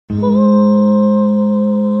Namaste,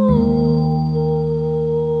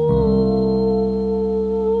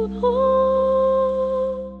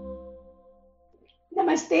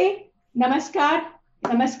 Namaskar,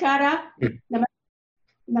 Namaskara,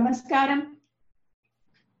 Namaskaram,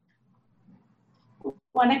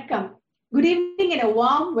 Vanakkam. Good evening and a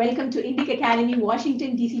warm welcome to Indic Academy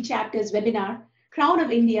Washington DC Chapter's webinar, Crown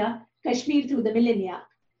of India, Kashmir through the Millennia.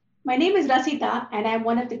 My name is Rasita and I am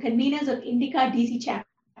one of the conveners of Indica DC Chapter.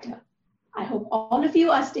 I hope all of you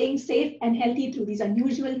are staying safe and healthy through these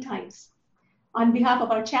unusual times. On behalf of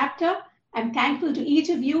our chapter, I'm thankful to each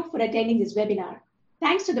of you for attending this webinar.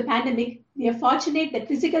 Thanks to the pandemic, we are fortunate that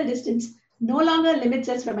physical distance no longer limits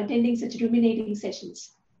us from attending such ruminating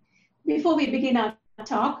sessions. Before we begin our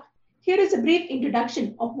talk, here is a brief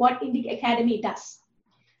introduction of what Indic Academy does.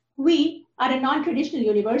 We are a non-traditional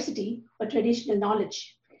university for traditional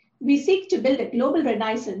knowledge. We seek to build a global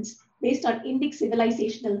renaissance based on Indic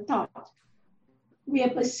civilizational thought. We are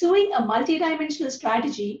pursuing a multidimensional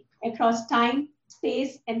strategy across time,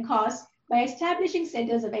 space, and cost by establishing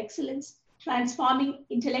centers of excellence, transforming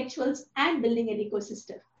intellectuals, and building an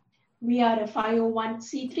ecosystem. We are a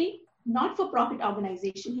 501c3 not-for-profit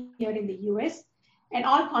organization here in the US, and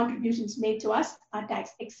all contributions made to us are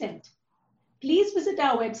tax exempt. Please visit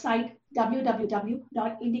our website,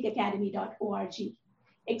 www.indicacademy.org.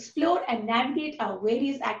 Explore and navigate our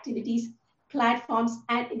various activities, platforms,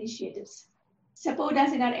 and initiatives. Support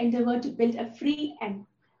us in our endeavor to build a free and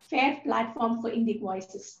fair platform for Indic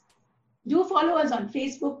voices. Do follow us on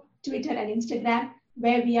Facebook, Twitter, and Instagram,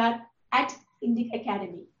 where we are at Indic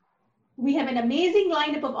Academy. We have an amazing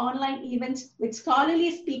lineup of online events with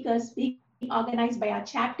scholarly speakers being organized by our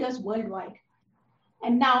chapters worldwide.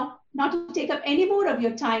 And now, not to take up any more of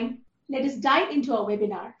your time, let us dive into our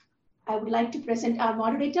webinar. I would like to present our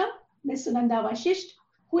moderator, Ms. Sunanda Vashisht,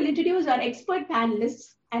 who will introduce our expert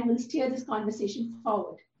panelists and will steer this conversation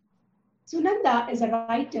forward. Sunanda is a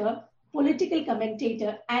writer, political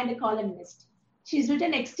commentator, and a columnist. She's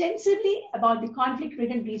written extensively about the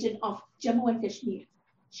conflict-ridden region of Jammu and Kashmir.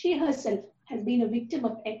 She herself has been a victim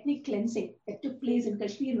of ethnic cleansing that took place in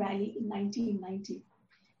Kashmir Valley in 1990.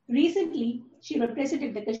 Recently, she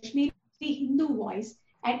represented the Kashmiri Hindu Voice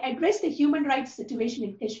and addressed the human rights situation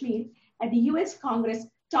in Kashmir at the US Congress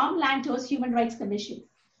Tom Lantos Human Rights Commission.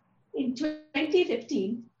 In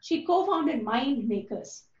 2015, she co-founded Mind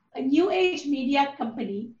Makers, a new age media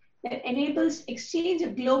company that enables exchange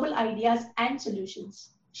of global ideas and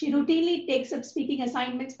solutions. She routinely takes up speaking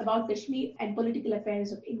assignments about Kashmir and political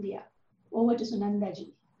affairs of India. Over to Sunanda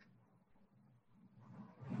ji.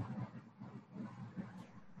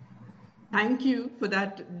 Thank you for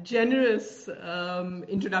that generous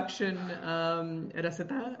introduction,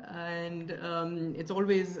 Rasita. And it's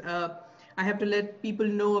always, I have to let people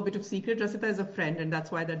know a bit of secret. Rasita is a friend, and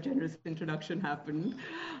that's why that generous introduction happened.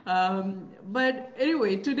 But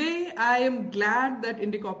anyway, today I am glad that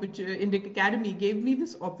Indic Academy gave me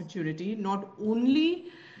this opportunity, not only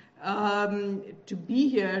to be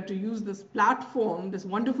here, to use this platform, this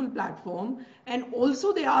wonderful platform, and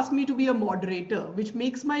also they asked me to be a moderator, which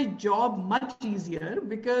makes my job much easier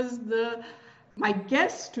because my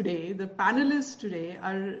guests today, the panelists today,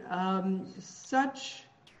 are such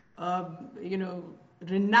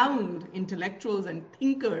renowned intellectuals and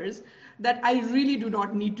thinkers that I really do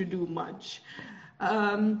not need to do much.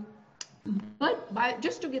 But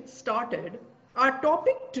just to get started, our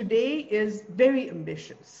topic today is very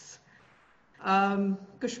ambitious.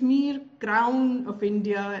 Kashmir, crown of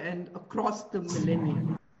India and across the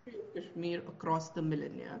millennia. Kashmir across the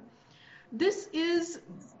millennia. This is,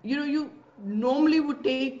 you normally would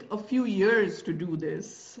take a few years to do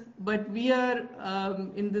this, but we are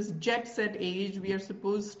in this jet set age, we are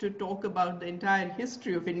supposed to talk about the entire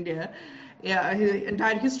history of India, the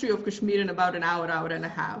entire history of Kashmir in about an hour, hour and a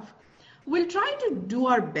half. We'll try to do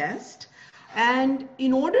our best. And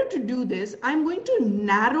in order to do this, I'm going to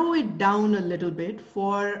narrow it down a little bit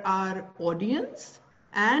for our audience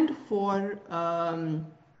and for our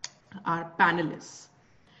panelists.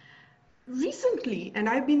 Recently, and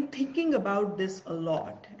I've been thinking about this a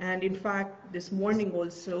lot, and in fact, this morning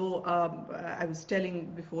also, I was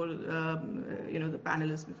telling before, the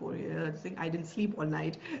panelists before, I didn't sleep all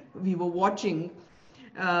night. We were watching,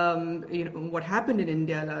 what happened in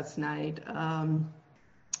India last night.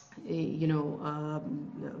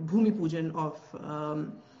 Bhumi Pujan of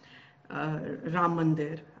Ram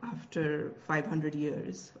Mandir after 500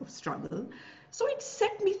 years of struggle. So it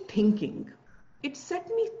set me thinking. It set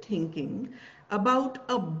me thinking about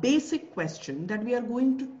a basic question that we are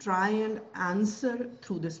going to try and answer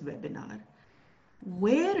through this webinar.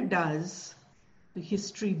 Where does the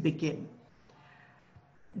history begin?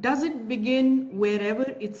 Does it begin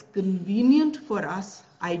wherever it's convenient for us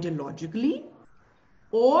ideologically?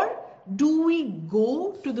 Or do we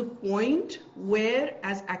go to the point where,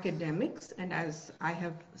 as academics and as I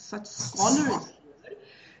have such scholars here,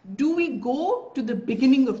 do we go to the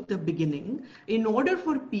beginning of the beginning in order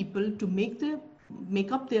for people to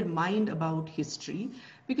make up their mind about history?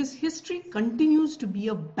 Because history continues to be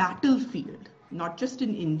a battlefield, not just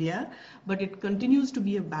in India, but it continues to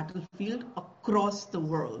be a battlefield across the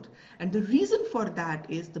world. And the reason for that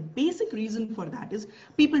is, the basic reason for that is,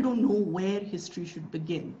 people don't know where history should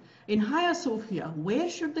begin. In Hagia Sophia, where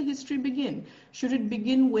should the history begin? Should it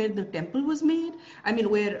begin where the temple was made? I mean,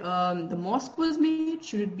 where the mosque was made?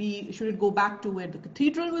 Should it go back to where the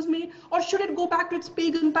cathedral was made? Or should it go back to its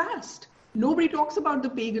pagan past? Nobody talks about the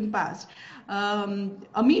pagan past.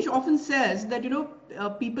 Amish often says that,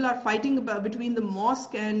 people are fighting between the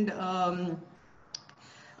mosque and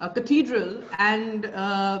a cathedral,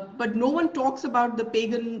 but no one talks about the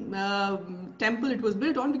pagan temple it was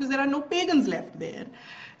built on, because there are no pagans left there.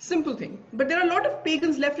 Simple thing. But there are a lot of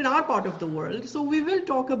pagans left in our part of the world. So we will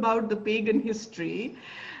talk about the pagan history.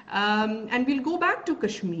 And we'll go back to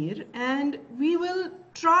Kashmir, and we will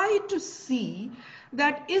try to see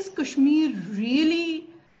that, is Kashmir really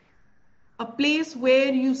a place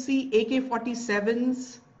where you see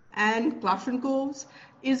AK-47s and Kalashnikovs?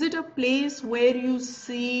 Is it a place where you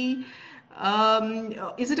see,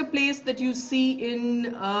 is it a place that you see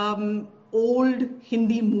in old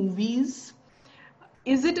Hindi movies?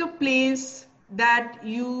 Is it a place that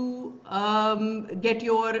you get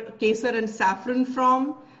your kesar and saffron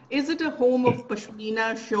from? Is it a home of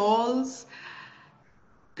pashmina shawls?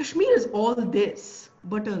 Kashmir is all this,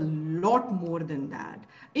 but a lot more than that.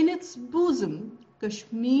 In its bosom,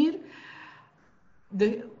 Kashmir,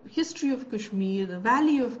 the history of Kashmir, the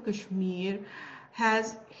valley of Kashmir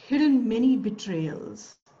has hidden many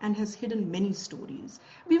betrayals and has hidden many stories.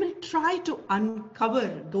 We will try to uncover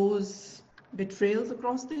those betrayals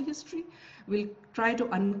across the history. We'll try to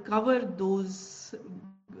uncover those,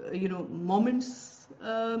 moments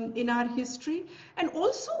in our history. And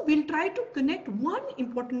also we'll try to connect one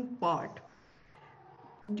important part.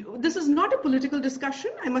 This is not a political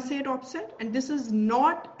discussion, I must say at offset, and this is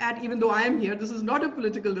not, even though I am here, this is not a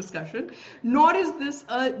political discussion, nor is this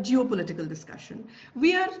a geopolitical discussion.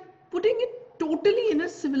 We are putting it totally in a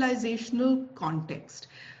civilizational context.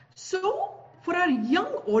 So for our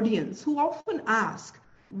young audience who often ask,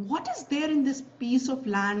 what is there in this piece of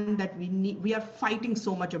land that we are fighting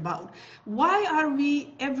so much about? Why are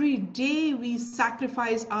we, every day we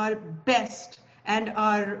sacrifice our best and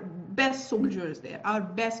our best soldiers there, our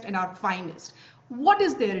best and our finest? What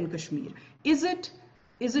is there in Kashmir? Is it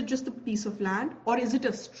just a piece of land, or is it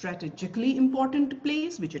a strategically important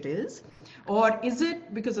place, which it is? Or is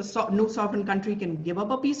it because no sovereign country can give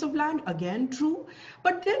up a piece of land? Again, true.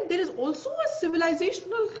 But then there is also a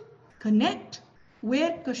civilizational connect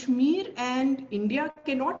where Kashmir and India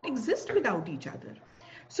cannot exist without each other.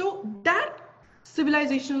 So that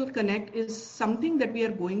civilizational connect is something that we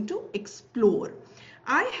are going to explore.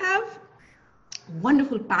 I have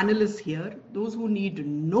wonderful panelists here, those who need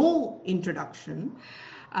no introduction.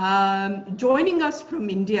 Joining us from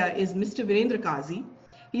India is Mr. Virendra Kazi.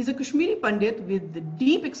 He's a Kashmiri Pandit with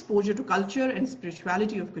deep exposure to culture and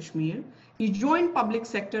spirituality of Kashmir. He joined public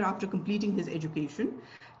sector after completing his education.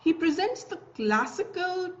 He presents the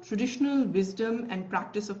classical traditional wisdom and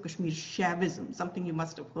practice of Kashmir Shaivism, something you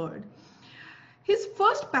must have heard. His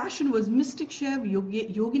first passion was mystic Shaiv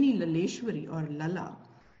Yogini Laleshwari, or Lala.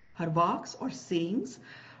 Her walks or sayings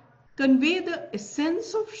convey the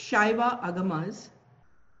essence of Shaiva Agamas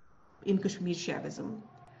in Kashmir Shaivism.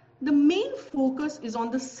 The main focus is on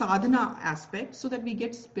the sadhana aspect so that we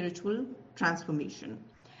get spiritual transformation.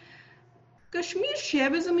 Kashmir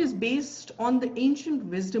Shaivism is based on the ancient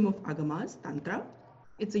wisdom of Agamas, Tantra.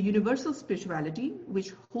 It's a universal spirituality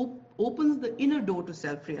which opens the inner door to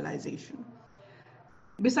self-realization.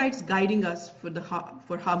 Besides guiding us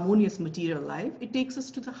for harmonious material life, it takes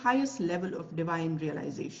us to the highest level of divine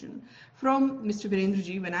realization. From Mr.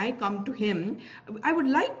 Virendraji, when I come to him, I would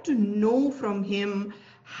like to know from him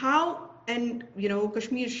how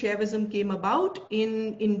Kashmir Shaivism came about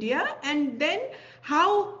in India, and then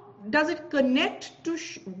how does it connect to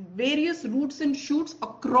various roots and shoots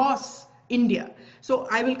across India. So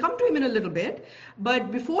I will come to him in a little bit,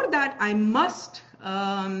 but before that I must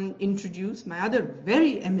introduce my other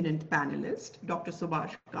very eminent panelist, Dr.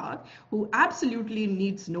 Subhash Kagg, who absolutely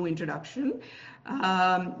needs no introduction,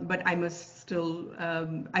 but I must still,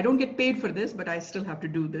 I don't get paid for this, but I still have to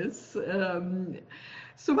do this.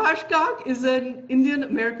 Subhash Kak is an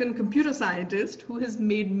Indian-American computer scientist who has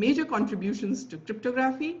made major contributions to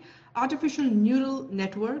cryptography, artificial neural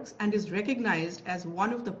networks, and is recognized as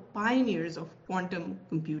one of the pioneers of quantum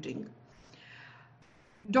computing.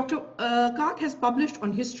 Dr. Kak has published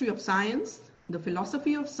on history of science, the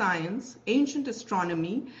philosophy of science, ancient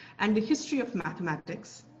astronomy, and the history of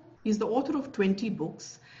mathematics. He's the author of 20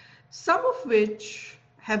 books, some of which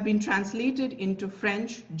have been translated into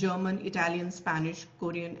French, German, Italian, Spanish,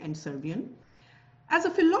 Korean, and Serbian. As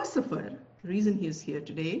a philosopher, the reason he is here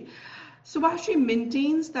today, Subhashi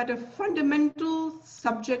maintains that a fundamental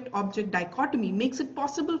subject-object dichotomy makes it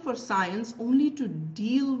possible for science only to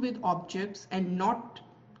deal with objects and not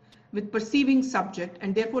with perceiving subject,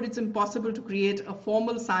 and therefore it's impossible to create a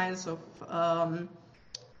formal science of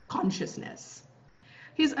consciousness.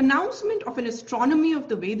 His announcement of an astronomy of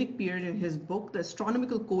the Vedic period in his book, The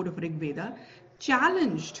Astronomical Code of Rig Veda,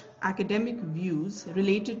 challenged academic views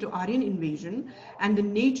related to Aryan invasion and the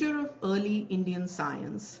nature of early Indian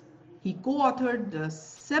science. He co-authored the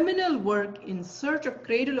seminal work In Search of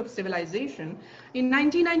Cradle of Civilization in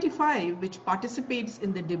 1995, which participates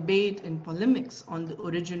in the debate and polemics on the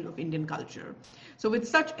origin of Indian culture. So with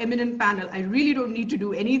such eminent panel, I really don't need to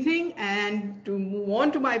do anything. And to move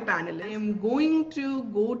on to my panel, I am going to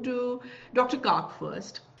go to Dr. Kak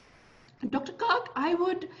first. Dr. Kak,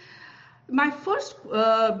 my first,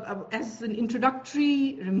 as an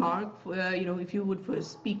introductory remark, if you would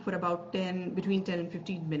first speak for about between 10 and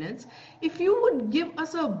 15 minutes, if you would give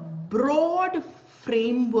us a broad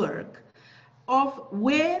framework of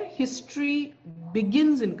where history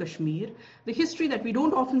begins in Kashmir, the history that we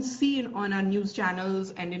don't often see on our news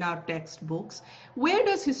channels and in our textbooks. Where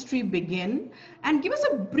does history begin? And give us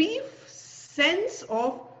a brief sense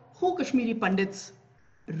of who Kashmiri Pandits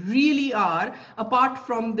really are, apart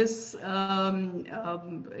from this,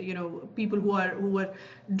 people who were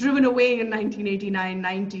driven away in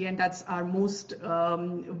 1989-90, and that's our most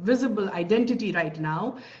visible identity right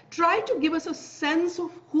now. Try to give us a sense of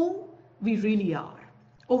who we really are.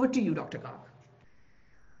 Over to you, Dr. Kak.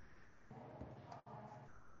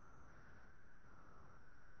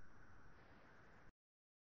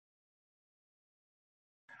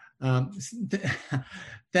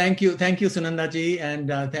 Thank you, Sunanda ji, and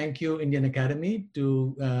thank you, Indian Academy,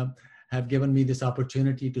 to have given me this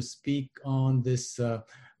opportunity to speak on this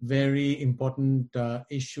very important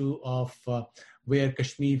issue of where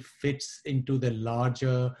Kashmir fits into the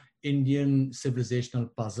larger Indian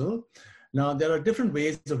civilizational puzzle. Now, there are different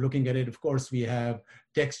ways of looking at it. Of course, we have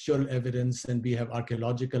textual evidence, and we have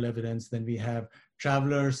archaeological evidence, then we have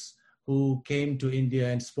travelers who came to India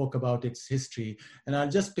and spoke about its history. And I'll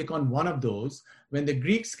just pick on one of those. When the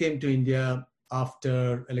Greeks came to India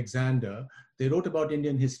after Alexander, they wrote about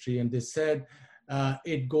Indian history, and they said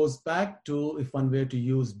it goes back to, if one were to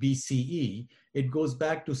use BCE, it goes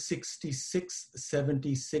back to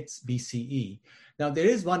 6676 BCE. Now, there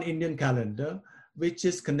is one Indian calendar which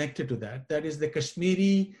is connected to that. That is the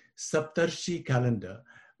Kashmiri Saptarshi calendar,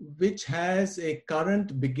 which has a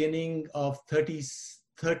current beginning of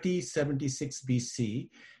 3076 BC.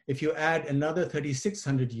 If you add another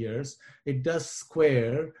 3600 years, it does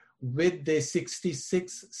square with the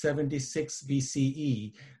 6676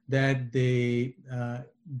 BCE that the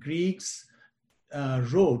Greeks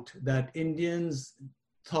wrote, that Indians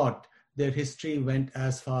thought their history went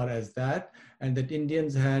as far as that, and that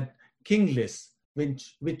Indians had king lists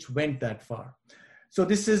which went that far. So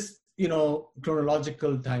this is,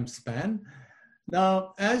 chronological time span.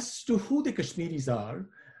 Now, as to who the Kashmiris are,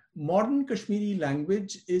 modern Kashmiri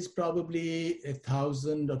language is probably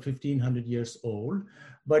 1,000 or 1,500 years old,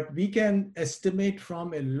 but we can estimate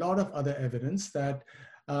from a lot of other evidence that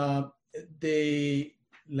the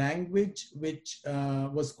language, which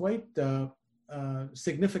was quite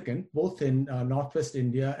significant, both in Northwest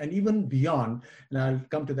India and even beyond, and I'll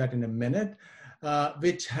come to that in a minute,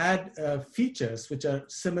 which had features which are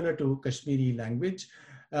similar to Kashmiri language,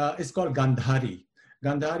 is called Gandhari.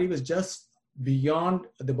 Gandhari was just beyond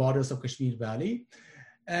the borders of Kashmir Valley.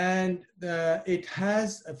 And it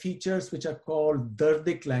has features which are called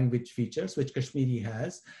Dardic language features, which Kashmiri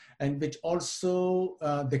has, and which also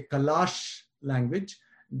the Kalash language.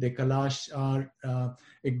 The Kalash are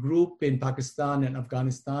a group in Pakistan and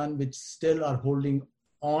Afghanistan which still are holding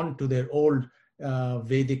on to their old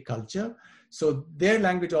Vedic culture. So their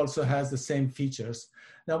language also has the same features.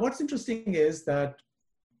 Now, what's interesting is that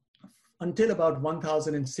until about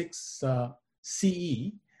 1006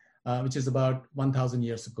 CE, which is about 1,000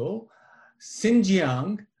 years ago,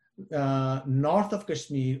 Xinjiang, north of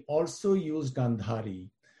Kashmir, also used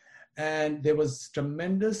Gandhari. and there was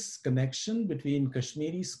tremendous connection between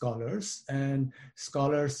Kashmiri scholars and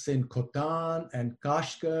scholars in Khotan and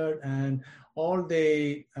Kashgar and all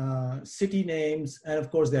the city names, and of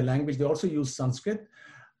course their language. They also use Sanskrit,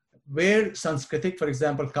 where Sanskritic, for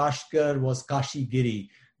example, Kashgar was Kashi Giri,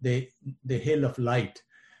 the hill of light,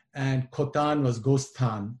 and Khotan was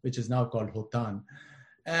Gosthan, which is now called Hotan.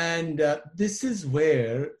 And this is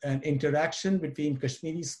where an interaction between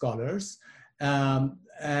Kashmiri scholars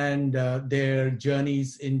and their journeys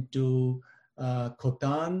into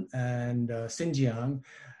Khotan and Xinjiang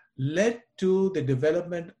led to the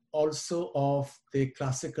development also of the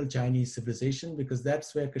classical Chinese civilization, because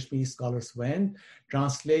that's where Kashmiri scholars went,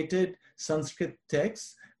 translated Sanskrit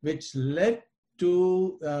texts, which led to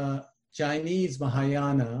Chinese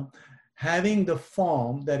Mahayana having the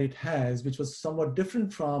form that it has, which was somewhat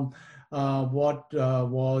different from what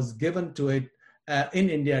was given to it in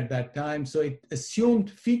India at that time. So it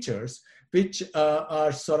assumed features which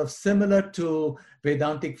are sort of similar to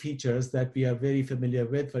Vedantic features that we are very familiar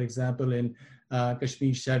with, for example, in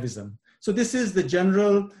Kashmir Shaivism. So this is the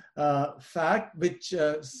general fact, which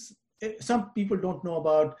some people don't know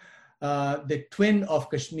about the twin of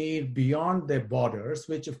Kashmir beyond their borders,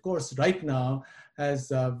 which of course right now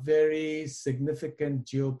has very significant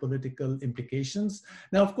geopolitical implications.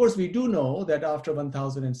 Now, of course, we do know that after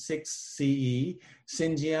 1006 CE,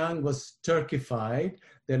 Xinjiang was Turkified.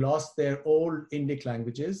 They lost their old Indic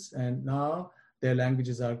languages, and now their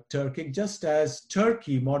languages are Turkic, just as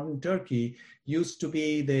Turkey, modern Turkey, used to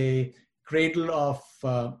be the cradle of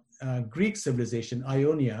Greek civilization,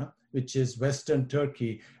 Ionia, which is Western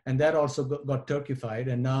Turkey, and that also got Turkified.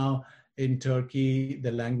 And now in Turkey,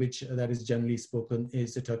 the language that is generally spoken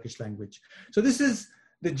is the Turkish language. So this is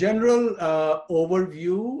the general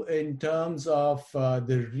overview in terms of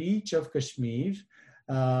the reach of Kashmir,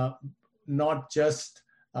 not just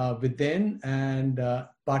within and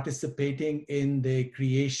participating in the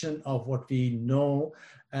creation of what we know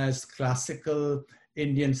as classical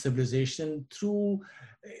Indian civilization through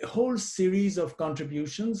a whole series of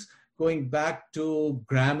contributions going back to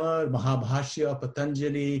grammar, Mahabhashya of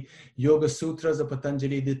Patanjali, Yoga Sutras of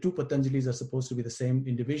Patanjali. The two Patanjalis are supposed to be the same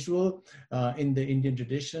individual in the Indian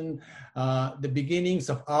tradition. The beginnings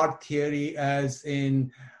of art theory as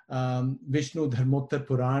in Vishnu Dharmottar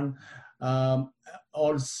Puran.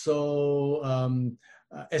 Also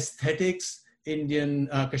aesthetics, Indian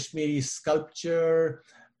Kashmiri sculpture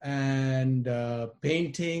and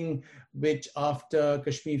painting, which after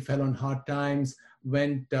Kashmir fell on hard times,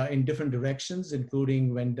 went in different directions,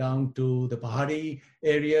 including went down to the Pahari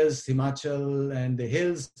areas, Himachal and the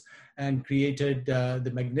hills, and created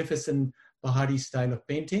the magnificent Pahari style of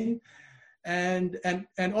painting. And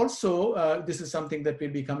also, this is something that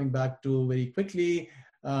we'll be coming back to very quickly,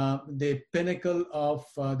 the pinnacle of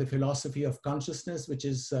the philosophy of consciousness, which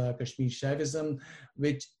is Kashmir Shaivism,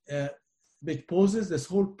 which poses this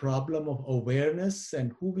whole problem of awareness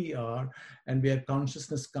and who we are, and where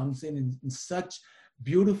consciousness comes in such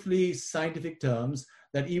beautifully scientific terms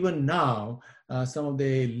that even now, some of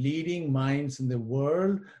the leading minds in the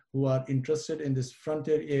world who are interested in this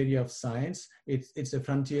frontier area of science, it's a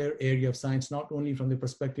frontier area of science, not only from the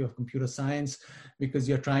perspective of computer science, because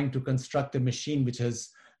you're trying to construct a machine which has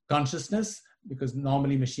consciousness, because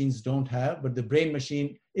normally machines don't have, but the brain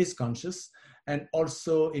machine is conscious, and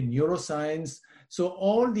also in neuroscience. So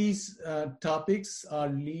all these topics are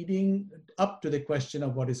leading up to the question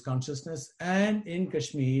of what is consciousness. And in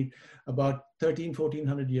Kashmir, about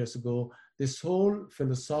 1400 years ago, this whole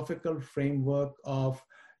philosophical framework of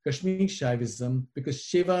Kashmir Shaivism, because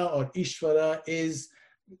Shiva or Ishvara is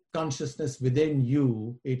consciousness within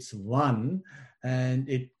you, it's one, and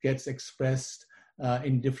it gets expressed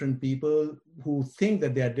in different people who think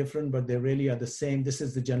that they are different, but they really are the same. This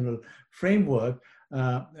is the general framework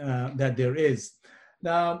that there is.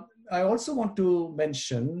 Now, I also want to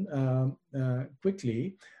mention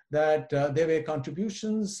quickly that there were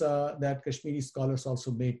contributions that Kashmiri scholars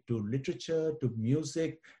also made to literature, to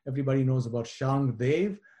music. Everybody knows about Shang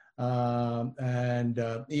Dev and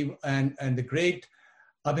the great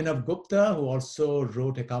Abhinav Gupta, who also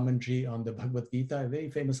wrote a commentary on the Bhagavad Gita, a very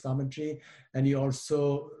famous commentary. And he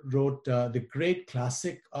also wrote the great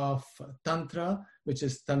classic of Tantra, which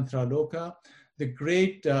is Tantra Loka, the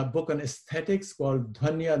great book on aesthetics called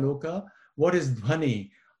Dhvanya Loka. What is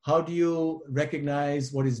Dhvani? How do you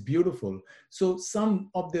recognize what is beautiful? So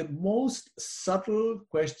some of the most subtle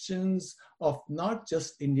questions of not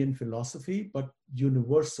just Indian philosophy, but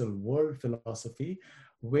universal world philosophy,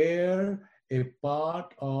 where a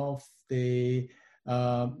part of the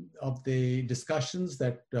discussions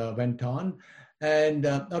that went on. And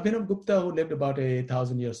Abhinav Gupta, who lived about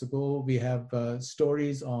 1,000 years ago, we have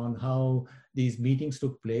stories on how these meetings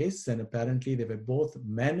took place. And apparently there were both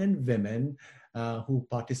men and women who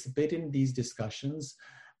participated in these discussions.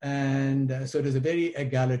 And so it is a very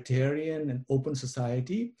egalitarian and open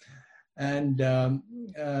society. And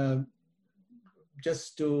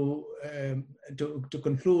just to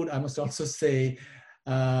conclude, I must also say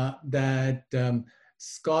that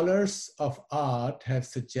scholars of art have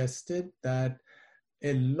suggested that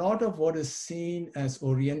a lot of what is seen as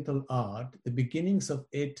Oriental art, the beginnings of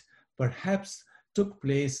it perhaps took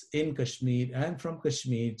place in Kashmir and from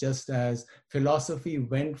Kashmir, just as philosophy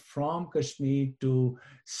went from Kashmir to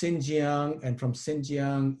Xinjiang and from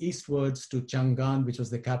Xinjiang eastwards to Chang'an, which was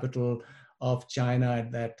the capital of China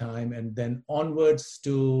at that time, and then onwards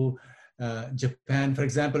to Japan. For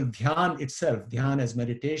example, Dhyan itself, Dhyan as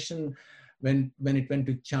meditation, when it went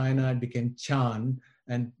to China, it became Chan,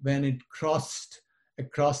 and when it crossed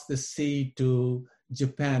across the sea to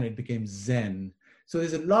Japan, it became Zen. So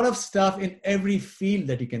there's a lot of stuff in every field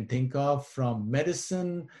that you can think of, from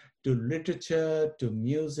medicine to literature, to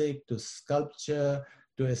music, to sculpture,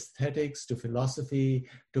 to aesthetics, to philosophy,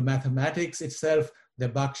 to mathematics itself. The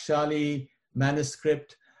Bakshali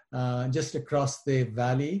manuscript just across the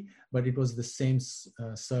valley, but it was the same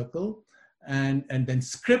circle. And then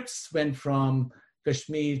scripts went from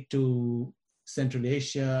Kashmir to Central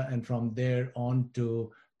Asia, and from there on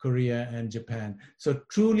to Korea and Japan. So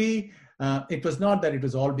truly, it was not that it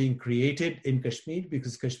was all being created in Kashmir,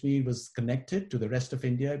 because Kashmir was connected to the rest of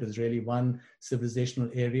India. It was really one civilizational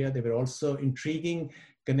area. There were also intriguing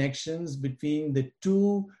connections between the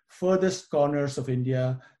two furthest corners of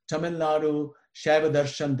India, Tamil Nadu, Shaiva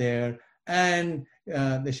Darshan there, and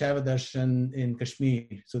the Shaiva Darshan in Kashmir.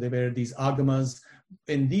 So there were these agamas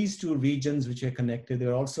in these two regions which are connected.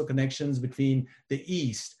 There are also connections between the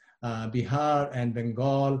East, Bihar and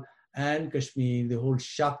Bengal and Kashmir, the whole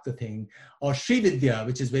Shakta thing. Or Sri Vidya,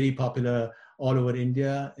 which is very popular all over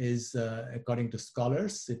India, is, according to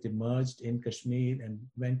scholars, it emerged in Kashmir and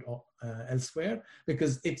went elsewhere,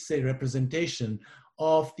 because it's a representation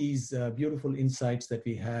of these beautiful insights that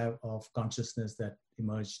we have of consciousness that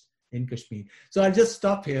emerged in Kashmir. So I'll just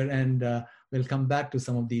stop here, and we'll come back to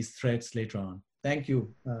some of these threads later on. Thank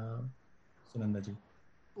you, Sunandaji.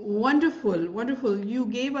 Wonderful, wonderful. You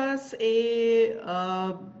gave us a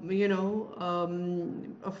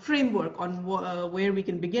framework on where we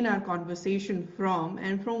can begin our conversation from.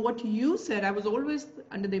 And from what you said, I was always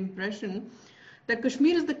under the impression that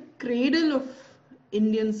Kashmir is the cradle of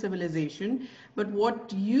Indian civilization. But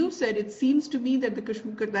what you said, it seems to me that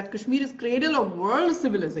Kashmir is cradle of world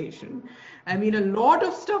civilization. I mean, a lot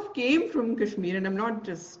of stuff came from Kashmir, and I'm not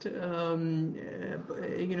just, the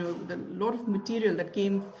lot of material that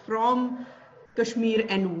came from Kashmir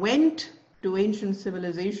and went to ancient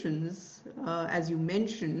civilizations, as you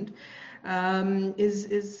mentioned,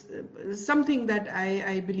 is something that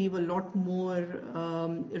I believe a lot more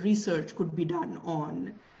research could be done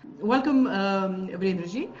on. Welcome,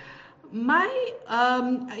 Virendraji.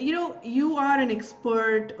 You are an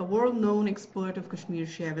expert, a world-known expert of Kashmir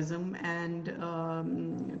Shaivism, and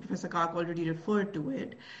Professor Kak already referred to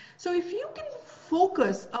it. So if you can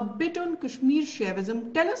focus a bit on Kashmir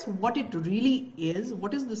Shaivism, tell us what it really is,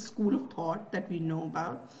 what is the school of thought that we know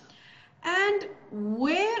about, and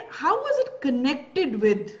how was it connected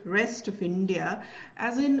with rest of India,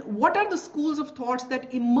 as in what are the schools of thoughts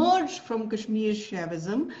that emerged from Kashmir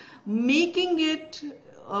Shaivism, making it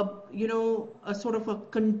a sort of a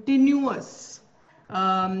continuous,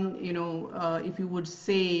 if you would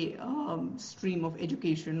say, stream of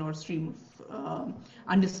education or stream of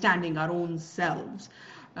understanding our own selves.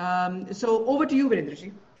 So over to you,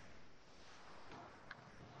 Virendraji.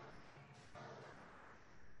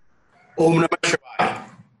 Om Namah Shivaya.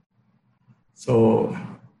 So,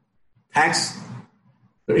 thanks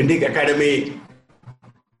to Indic Academy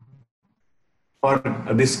for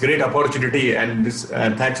this great opportunity, and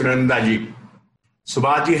thanks to Nandaji.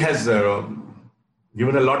 Subhaji has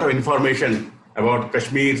given a lot of information about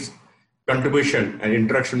Kashmir's contribution and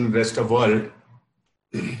interaction with the rest of the world.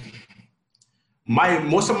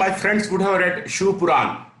 Most of my friends would have read Shiv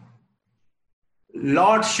Puran.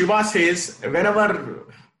 Lord Shiva says, whenever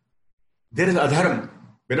there is adharma,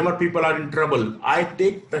 whenever people are in trouble, I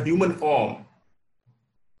take the human form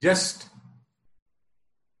just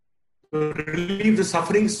to relieve the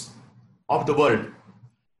sufferings of the world.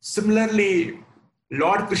 Similarly,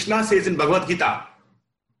 Lord Krishna says in Bhagavad Gita,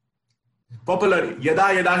 popular,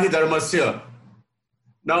 yada yada hi dharmasya.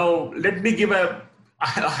 Now, let me give I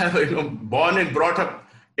have born and brought up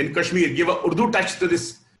in Kashmir, give a Urdu touch to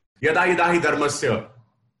this yada yada hi dharmasya.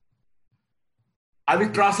 I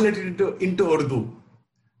will translate it into Urdu.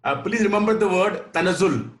 Please remember the word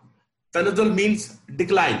tanazul. Tanazul means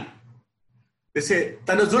decline. They say,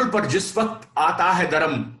 tanazul par jis waqt aata hai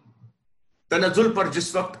dharam. Tanazul par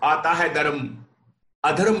jis waqt aata hai dharam.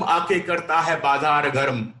 Adharam aake karta hai bazaar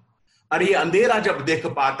garam. अरे ये अंधेरा जब देख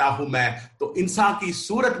पाता हूं मैं तो इंसान की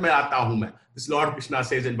सूरत में आता हूं मैं. This Lord Krishna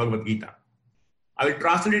says in Bhagavad Gita. I will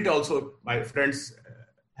translate it also. My friends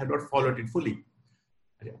have not followed it fully.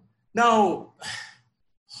 Now,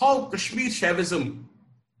 how Kashmir Shaivism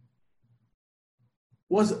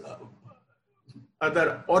was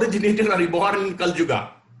either originated or reborn in Kal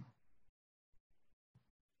Yuga.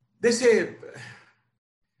 They say,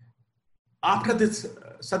 after this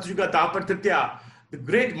Satyuga Dwapar Tritiya, the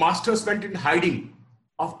great masters went in hiding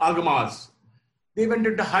of Agamas. They went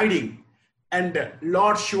into hiding, and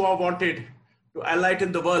Lord Shiva wanted to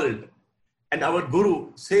enlighten the world. And our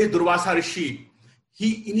Guru, Sage Durvasa Rishi,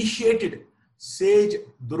 he initiated Sage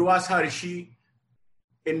Durvasa Rishi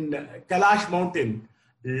in Kailash mountain.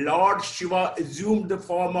 Lord Shiva assumed the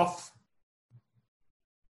form of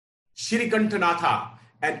Shrikantanatha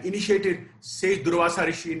and initiated Sage Durvasa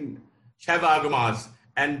Rishi in Shaiva Agamas,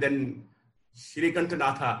 and then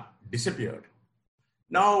Shrikantanatha disappeared.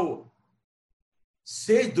 Now,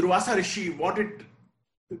 Sage Durvasa Rishi wanted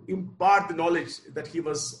to impart the knowledge that he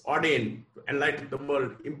was ordained to enlighten the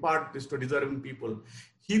world, impart this to deserving people.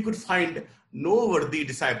 He could find no worthy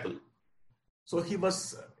disciple. So he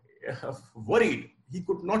was worried. He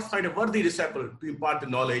could not find a worthy disciple to impart the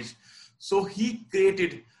knowledge. So he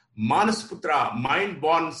created Manasputra,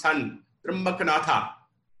 mind-born son, Trambakanath,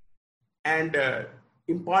 and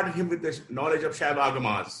imparted him with the knowledge of Shaiva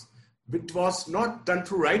Agamas, which was not done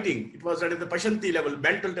through writing. It was done at the Pashanti level,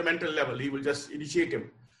 mental to mental level. He will just initiate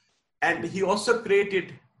him. And he also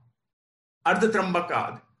created Ardha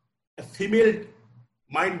Trambaka, a female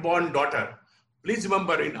mind-born daughter. Please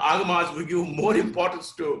remember, in Agamas, we give more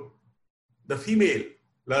importance to the female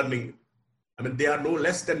learning. I mean, they are no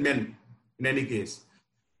less than men in any case.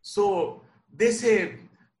 So they say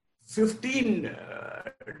 15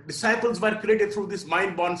 disciples were created through this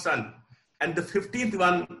mind-born son. And the 15th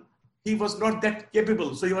one, he was not that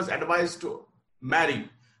capable. So he was advised to marry.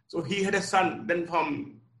 So he had a son. Then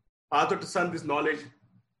from father to son, this knowledge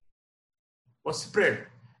was spread.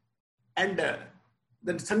 And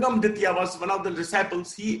then Sangam Ditya was one of the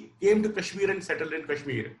disciples. He came to Kashmir and settled in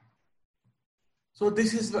Kashmir. So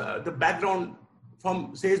this is the background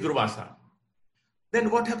from Sage Durvasa. Then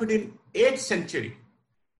what happened in 8th century?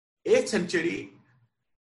 8th century,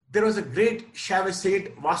 there was a great Shaiva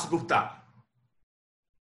saint, Vasugupta.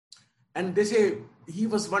 And they say he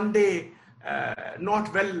was one day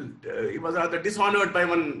not well, he was rather dishonored by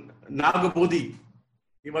one Nagabodhi.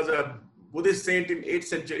 He was a Buddhist saint in 8th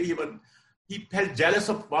century. He felt jealous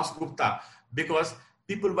of Vasugupta because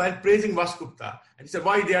people were praising Vasugupta. And he said,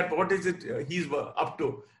 why they are, what is it he's up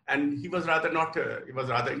to? And he was rather not, he was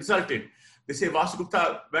rather insulted. They say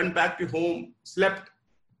Vasugupta went back to home, slept,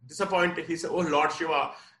 disappointed. He said, oh Lord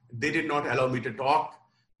Shiva, they did not allow me to talk.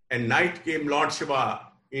 And night came Lord Shiva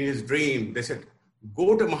in his dream. They said,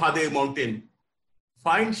 go to Mahadev mountain,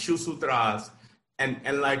 find Shiv Sutras and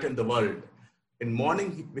enlighten the world. In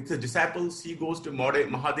morning, with his disciples, he goes to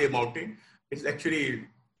Mahadev mountain. It's actually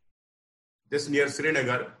just near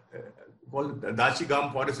Srinagar, called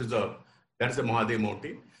Dachigam Forest Reserve. That's the Mahadev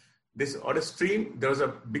mountain. This on a stream, there was a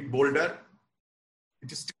big boulder.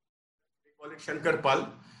 It is, they call it Shankar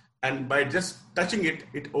Pal. And by just touching it,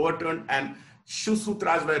 it overturned and Shiv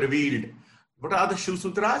Sutras were revealed. What are the Shiv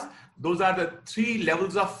Sutras? Those are the 3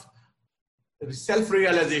 levels of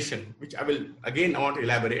self-realization, which I want to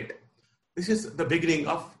elaborate. This is the beginning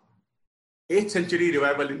of 8th century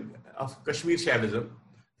revival of Kashmir Shaivism.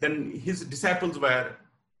 Then his disciples were,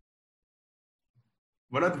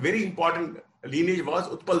 one of the very important lineage was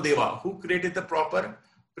Utpal Deva, who created the proper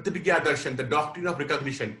Pratibhigya Darshan, the doctrine of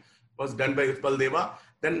recognition was done by Utpal Deva.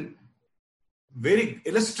 Then very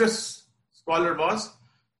illustrious scholar was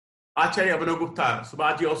Acharya Abhinavgupta.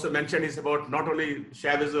 Subhaji also mentioned is about not only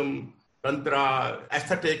Shaivism, Tantra,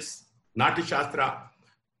 aesthetics, Natya Shastra.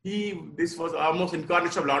 This was almost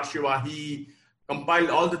incarnation of Lord Shiva. He compiled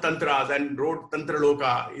all the Tantras and wrote Tantra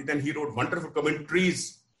Loka. Then he wrote wonderful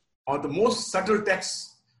commentaries on the most subtle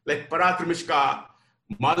texts like Paratrimishka,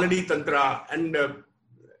 Malani Tantra, and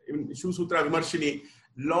Shiv Sutra Vimarshini.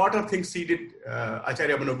 Lot of things he did,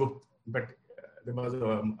 Acharya Abhinavgupta, but there was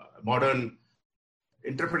a modern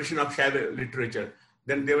interpretation of Shaiva literature.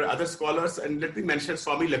 Then there were other scholars, and let me mention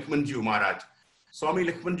Swami Lakshmanji Maharaj. Swami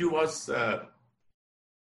Lakshmanji was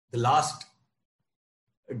the last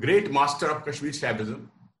great master of Kashmir Shaivism,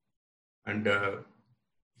 and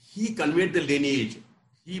he conveyed the lineage.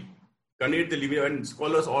 He conveyed the lineage, and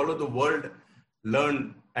scholars all over the world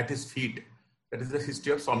learn at his feet. That is the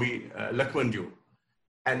history of Swami Lakshmanju.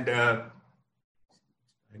 And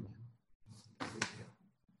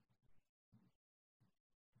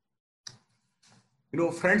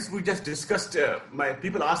friends, we just discussed, my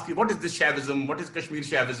people ask me, what is this Shaivism? What is Kashmir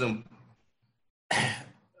Shaivism?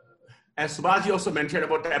 As Subhaji also mentioned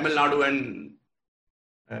about Tamil Nadu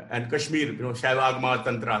and Kashmir, Shaiva Agama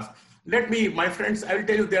Tantras. Let me, my friends, I will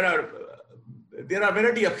tell you there are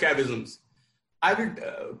variety of Shaivisms. I will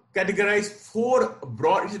categorize 4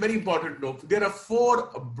 broad, it is very important to know, there are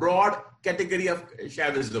 4 broad categories of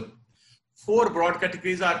Shaivism. 4 broad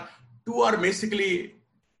categories are, 2 are basically,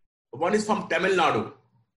 one is from Tamil Nadu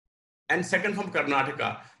and second from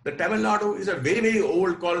Karnataka. The Tamil Nadu is a very, very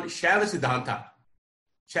old called Shaiva Siddhanta.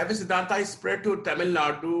 Shaiva Siddhanta is spread to Tamil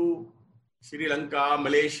Nadu, Sri Lanka,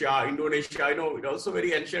 Malaysia, Indonesia. It's also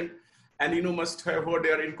very ancient, and must have heard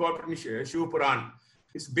they are incorporating Shiva Puran.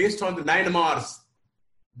 It's based on the 9 Mars,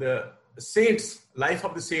 the saints, life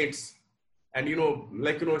of the saints. And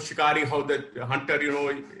Shikari, how the hunter,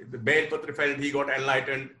 the Bail Patra felt, he got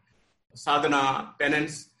enlightened, sadhana,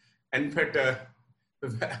 penance. And in fact,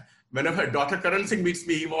 whenever Dr. Karan Singh meets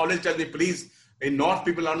me, he always tells me, please, in North,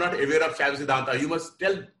 people are not aware of Shaiva Siddhanta. You must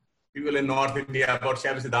tell people in North India about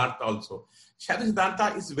Shaiva Siddhanta also. Shaiva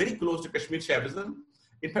Siddhanta is very close to Kashmir Shaivism.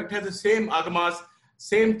 In fact, it has the same agamas,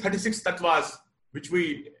 same 36 tattvas, which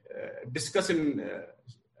we discuss in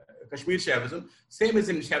Kashmir Shaivism. Same is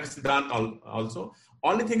in Shaiva Siddhanta also.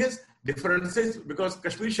 Only thing is, differences, because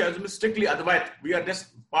Kashmir Shaivism is strictly Advait. We are just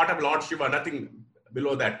part of Lord Shiva, nothing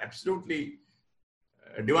below that. Absolutely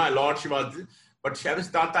divine Lord Shiva. But Shaiva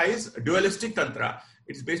Siddhanta is dualistic tantra.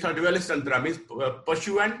 It's based on dualist tantra, means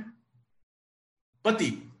Pashu and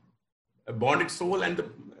Pati, a bonded soul, and the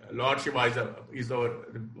Lord Shiva is our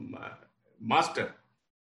master.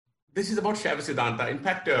 This is about Shaiva Siddhanta. In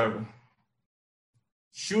fact,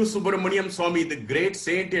 Shiv Subramaniam Swami, the great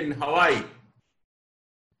saint in Hawaii,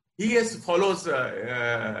 he follows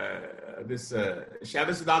this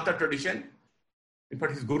Shaiva Siddhanta tradition. In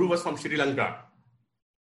fact, his guru was from Sri Lanka.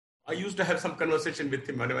 I used to have some conversation with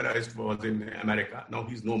him whenever I was in America. Now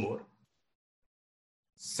he's no more.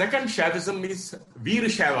 Second Shaivism is Veer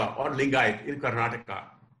Shaiva or Lingayat in Karnataka.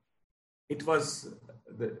 It was,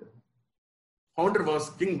 the founder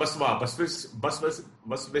was King Baswa,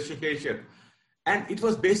 Basveshwar. And it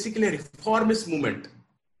was basically a reformist movement,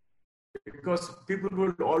 because people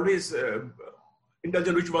would always indulge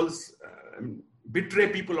in rituals, betray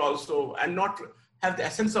people also, and not have the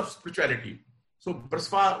essence of spirituality. So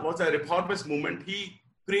Baswa was a reformist movement. He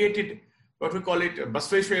created what we call it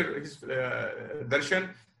Basveshwar, his darshan,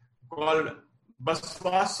 called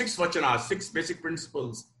Baswa 6 vachanas, 6 basic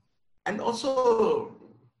principles. And also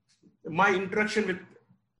my interaction with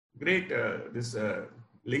great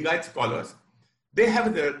Lingayat scholars, they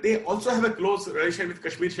also have a close relation with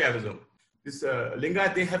Kashmir Shaivism. This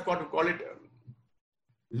Lingayat, they have call it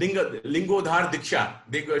Lingodhar Diksha,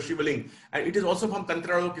 they go Shivaling. And it is also from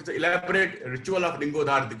Tantra, it's an elaborate ritual of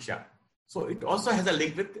Lingodhar Diksha. So it also has a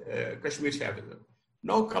link with Kashmir Shaivism.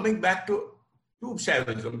 Now coming back to 2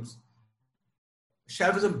 Shaivisms.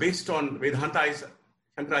 Shaivism based on Vedanta is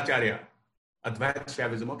Shankaracharya, Advaita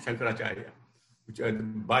Shaivism of Shankaracharya, which are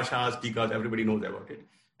Bhashas, Tikas, everybody knows about it.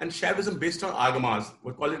 And Shaivism based on Agamas,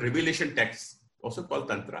 we call it revelation texts, also called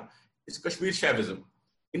Tantra, is Kashmir Shaivism.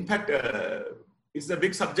 In fact, it's a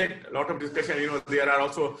big subject, a lot of discussion. There are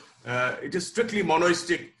also, it is strictly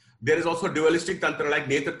monoistic. There is also dualistic Tantra like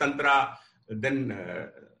Netra Tantra, then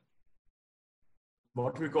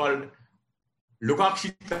what we call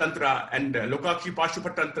Lokakshi Tantra and Lokakshi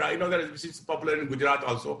Pashupat Tantra. This is popular in Gujarat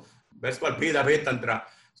also. That's called Bhed Tantra.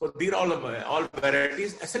 So these are all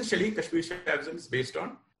varieties. Essentially, Kashmir Shaivism is based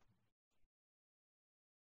on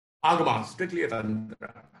Agamas, strictly a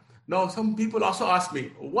Tantra. Now, some people also ask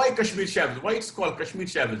me, why Kashmir Shaivism? Why it's called Kashmir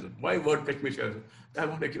Shaivism? Why word Kashmir Shaivism? I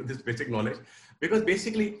want to give this basic knowledge. Because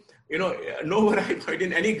basically, nowhere I find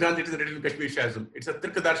in any Granth it is written Kashmir Shaivism. It's a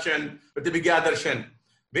Trika Darshan, Pratibhigya Darshan.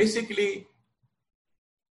 Basically,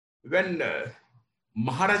 when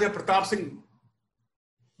Maharaja Pratap Singh,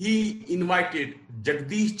 he invited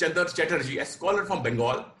Jagdish Chandra Chatterjee, a scholar from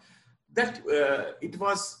Bengal, that it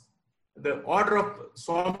was the order of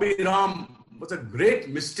Swami Ram was a great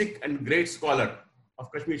mystic and great scholar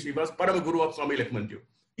of Kashmir. He was Param Guru of Swami Lakshmanju.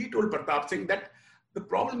 He told Pratap Singh that the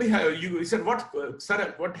problem we have, he said, what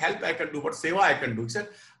help I can do, what seva I can do. He said,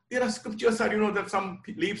 there are scriptures, that some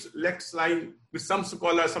leaves left lying with some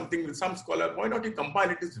scholar, something with some scholar. Why not you compile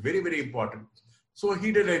it? It's very, very important. So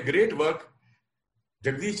he did a great work.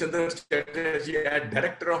 Jagdish Chandra Chatterjee,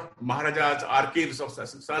 director of Maharaja's Archives of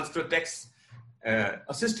Sanskrit texts,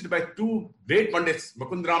 assisted by two great Pandits,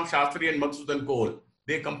 Mukundram Shastri and Madhusudan Kohl.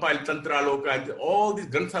 They compiled Tantra Loka, and all these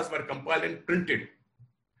granthas were compiled and printed.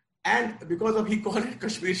 And because of, he called it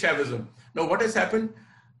Kashmir Shaivism. Now what has happened?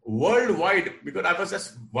 Worldwide, because I was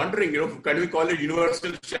just wondering, can we call it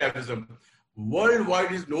universal Shaivism?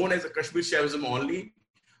 Worldwide is known as a Kashmir Shaivism only,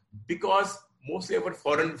 because mostly our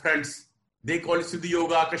foreign friends, they call it Siddhi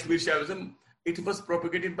Yoga, Kashmir Shaivism. It was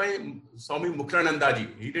propagated by Swami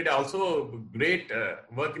Muktanandaji. He did also great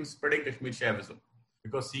work in spreading Kashmir Shaivism,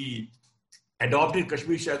 because he adopted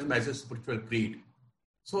Kashmir Shaivism as a spiritual creed.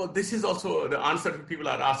 So this is also the answer people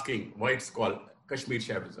are asking, why it's called Kashmir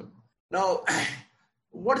Shaivism. Now,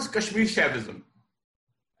 what is Kashmir Shaivism?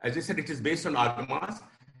 As I said, it is based on Agamas.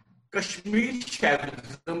 Kashmir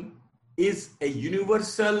Shaivism is a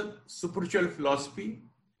universal spiritual philosophy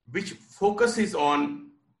which focuses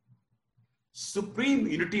on supreme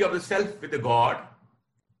unity of the self with the God.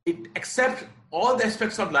 It accepts all the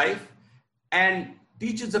aspects of life and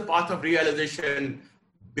teaches the path of realization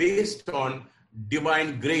based on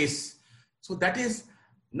divine grace. So that is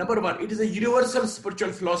number one. It is a universal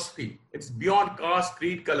spiritual philosophy. It's beyond caste,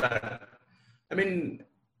 creed, color. I mean,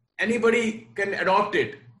 anybody can adopt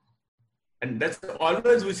it. And that's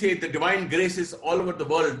always we say the divine grace is all over the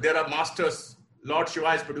world. There are masters Lord Shiva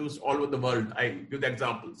has produced all over the world. I give the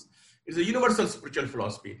examples. It's a universal spiritual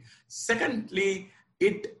philosophy. Secondly,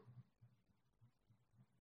 it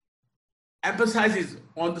emphasizes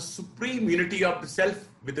on the supreme unity of the self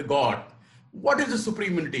with the God. What is the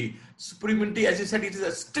supreme unity? Supreme unity, as you said, it is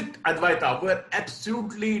a strict Advaita. We're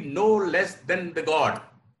absolutely no less than the God.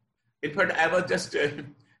 In fact, I was just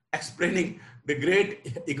explaining the great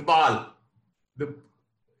Iqbal, the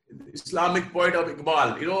Islamic poet of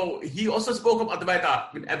Iqbal. He also spoke of Advaita.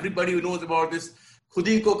 I mean, everybody who knows about this,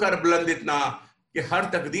 खुदी को कर बुलंद इतना कि हर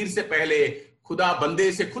तकदीर से पहले खुदा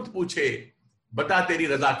बंदे से खुद पूछे बता तेरी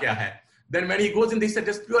रजा क्या है. Then when he goes in this,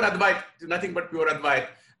 just pure Advait, nothing but pure Advait,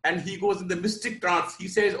 and he goes in the mystic trance. He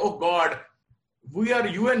says, "Oh God,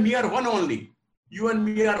 you and me are one only. You and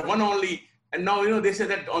me are one only." And now they say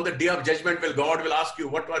that on the day of judgment, God will ask you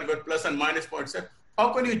what are your plus and minus points.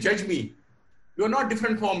 How can you judge me? You are not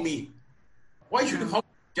different from me. Why should you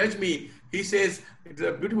judge me? He says it's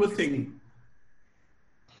a beautiful thing.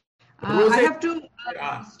 I have to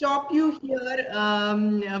stop you here,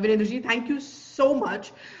 Virendraji. Thank you so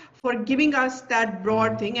much for giving us that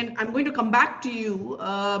broad thing. And I'm going to come back to you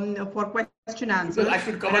for question answer. Because I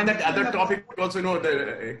should cover that other topic also,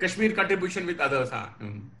 the Kashmir contribution with others.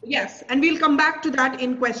 Yes, and we'll come back to that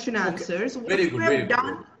in question answers. Okay. Very good.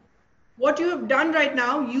 What you have done right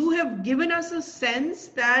now, you have given us a sense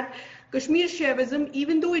that Kashmir Shaivism,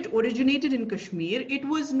 even though it originated in Kashmir, it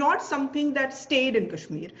was not something that stayed in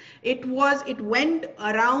Kashmir. It went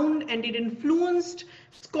around and it influenced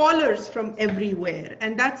scholars from everywhere.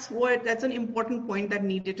 And that's an important point that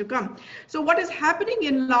needed to come. So what is happening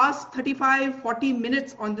in last 35-40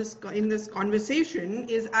 minutes in this conversation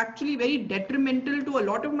is actually very detrimental to a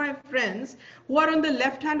lot of my friends who are on the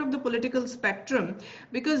left hand of the political spectrum.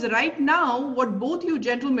 Because right now, what both you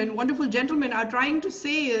gentlemen, wonderful gentlemen, are trying to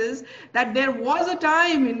say is that there was a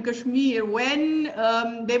time in Kashmir when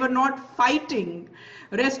they were not fighting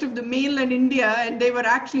rest of the mainland India, and they were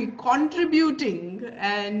actually contributing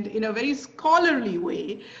and in a very scholarly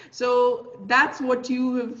way. So that's what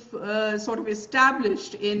you have sort of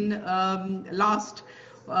established in last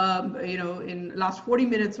 40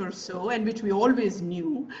 minutes or so, and which we always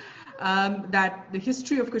knew. That the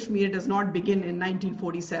history of Kashmir does not begin in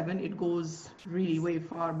 1947. It goes really way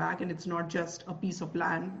far back, and it's not just a piece of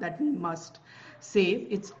land that we must save.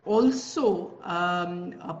 It's also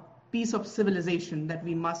a piece of civilization that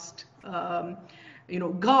we must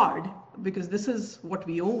guard, because this is what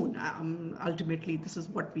we own. Ultimately, this is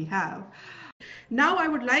what we have. Now I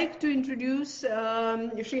would like to introduce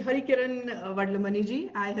Shri Harikiran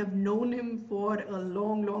Vadlamaniji. I have known him for a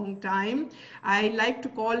long time. I like to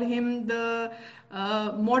call him the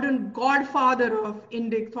modern godfather of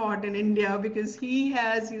Indic thought in India, because he's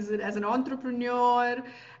as an entrepreneur,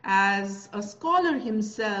 as a scholar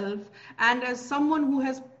himself, and as someone who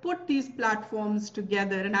has put these platforms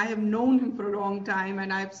together. And I have known him for a long time,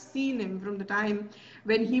 and I've seen him from the time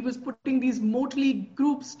when he was putting these motley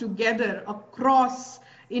groups together across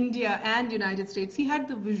India and United States. He had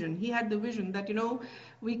the vision that,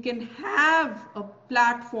 we can have a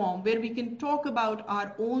platform where we can talk about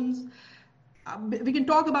our own, we can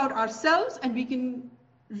talk about ourselves, and we can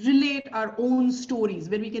relate our own stories,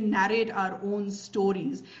 where we can narrate our own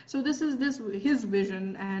stories. So this is his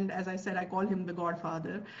vision, and as I said, I call him the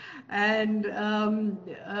Godfather. And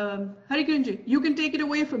Hari Kiranji, you can take it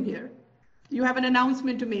away from here. You have an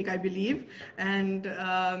announcement to make, I believe, and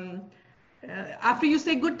after you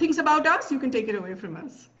say good things about us, you can take it away from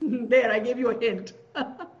us. There, I gave you a hint.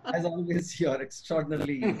 As always, you're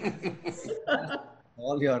extraordinarily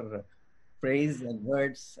all your praise and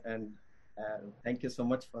words, and thank you so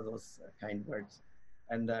much for those kind words.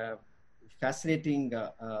 And fascinating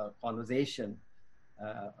conversation,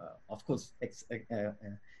 of course,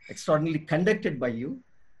 extraordinarily conducted by you.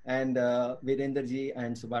 And Virender ji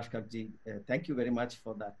and Subhash Kakji, thank you very much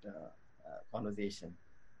for that conversation.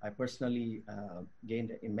 I personally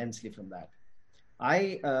gained immensely from that.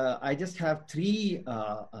 I just have three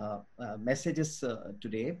messages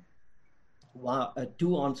today,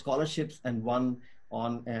 two on scholarships and one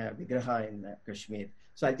on Vigraha in Kashmir.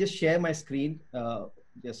 So I'll just share my screen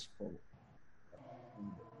just for.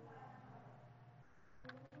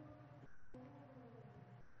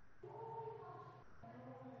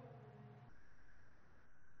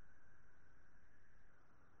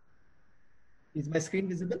 Is my screen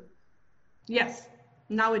visible? Yes,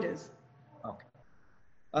 now it is. Okay.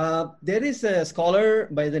 There is a scholar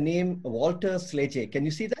by the name Walter Sledge. Can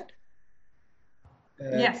you see that?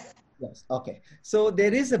 Yes. Yes. Okay. So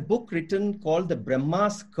there is a book written called The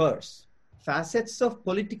Brahma's Curse, Facets of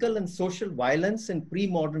Political and Social Violence in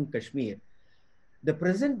Pre-Modern Kashmir. The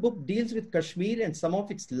present book deals with Kashmir and some of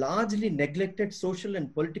its largely neglected social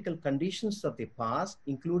and political conditions of the past,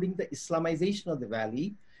 including the Islamization of the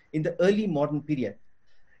valley in the early modern period.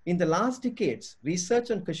 In the last decades,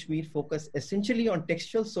 research on Kashmir focused essentially on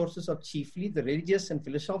textual sources of chiefly the religious and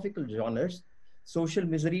philosophical genres, social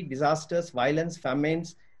misery, disasters, violence,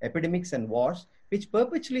 famines, epidemics, and wars, which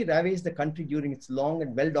perpetually ravaged the country during its long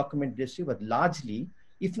and well-documented history, but largely,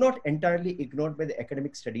 if not entirely, ignored by the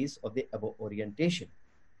academic studies of the above orientation.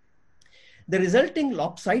 The resulting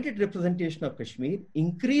lopsided representation of Kashmir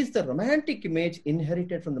increased the romantic image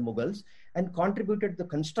inherited from the Mughals and contributed to the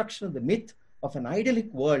construction of the myth of an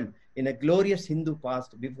idyllic world in a glorious Hindu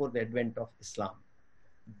past before the advent of Islam.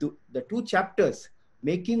 The two chapters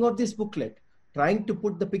making of this booklet, trying to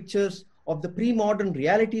put the pictures of the pre-modern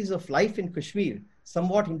realities of life in Kashmir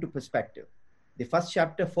somewhat into perspective. The first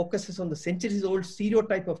chapter focuses on the centuries-old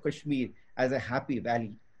stereotype of Kashmir as a happy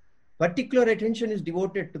valley. Particular attention is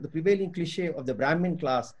devoted to the prevailing cliché of the Brahmin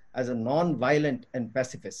class as a non-violent and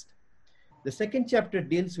pacifist. The second chapter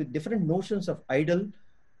deals with different notions of idol,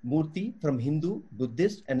 murti from Hindu,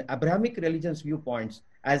 Buddhist, and Abrahamic religions viewpoints,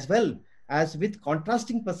 as well as with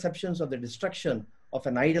contrasting perceptions of the destruction of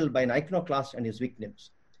an idol by an iconoclast and his victims.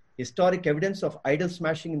 Historic evidence of idol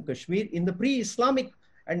smashing in Kashmir in the pre-Islamic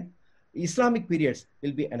and Islamic periods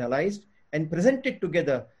will be analyzed and presented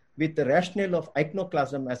together with the rationale of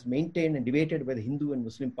iconoclasm as maintained and debated by the Hindu and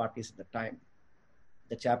Muslim parties at the time.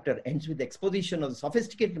 The chapter ends with the exposition of the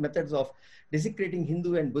sophisticated methods of desecrating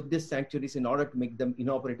Hindu and Buddhist sanctuaries in order to make them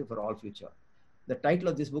inoperative for all future. The title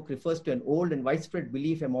of this book refers to an old and widespread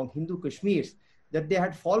belief among Hindu Kashmirs that they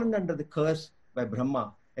had fallen under the curse by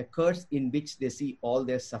Brahma, a curse in which they see all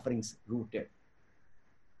their sufferings rooted.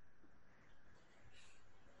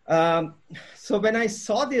 So when I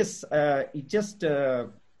saw this, it just,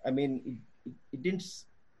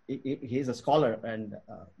 he's a scholar, and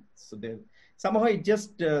so somehow it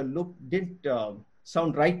just didn't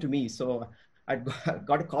sound right to me. So I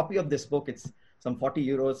got a copy of this book. It's some 40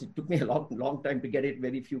 euros. It took me a long time to get it.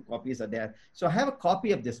 Very few copies are there. So I have a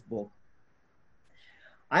copy of this book.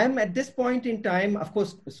 I am at this point in time, of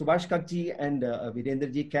course, Subhash Kakji and Virender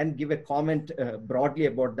ji can give a comment broadly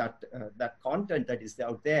about that content that is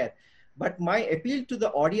out there. But my appeal to the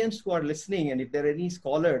audience who are listening, and if there are any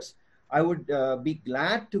scholars, I would be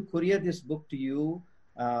glad to courier this book to you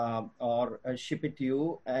or ship it to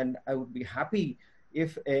you. And I would be happy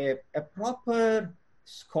if a proper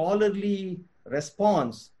scholarly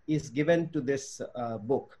response is given to this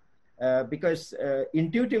book. Because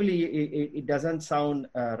intuitively it doesn't sound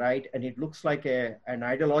right, and it looks like an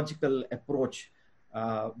ideological approach,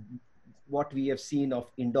 what we have seen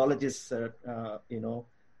of Indologists,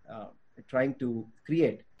 trying to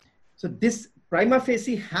create. So this prima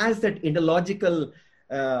facie has that ideological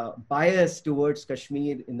bias towards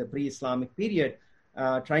Kashmir in the pre-Islamic period,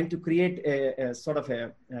 trying to create a sort of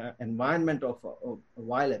an environment of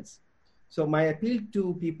violence. So my appeal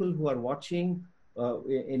to people who are watching,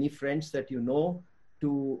 any friends that you know,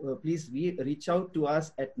 to please reach out to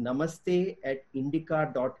us at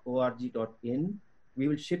namaste@indica.org.in. We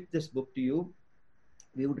will ship this book to you.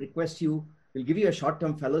 We would request you We'll give you a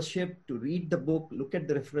short-term fellowship to read the book, look at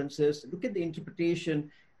the references, look at the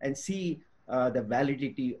interpretation, and see the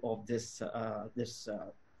validity of this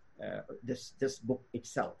book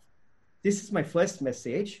itself. This is my first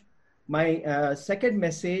message. My second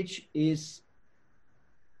message is,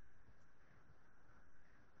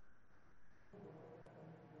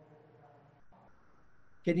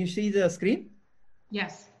 can you see the screen?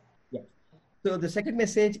 Yes. Yeah. So the second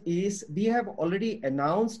message is, we have already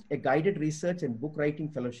announced a guided research and book writing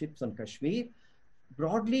fellowships on Kashmir.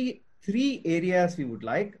 Broadly, 3 areas we would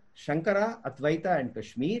like: Shankara, Advaita, and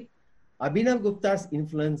Kashmir; Abhinav Gupta's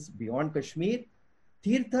influence beyond Kashmir;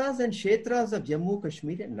 Tirthas and Kshetras of Jammu,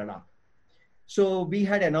 Kashmir, and Ladakh. So we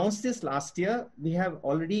had announced this last year. We have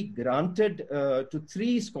already granted to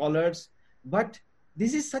 3 scholars, but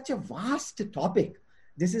this is such a vast topic.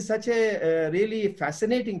 This is such a really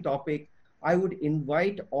fascinating topic. I would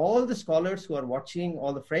invite all the scholars who are watching,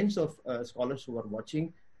 all the friends of scholars who are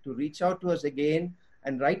watching, to reach out to us again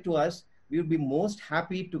and write to us. We would be most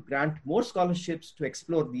happy to grant more scholarships to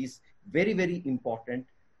explore these very, very important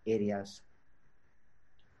areas.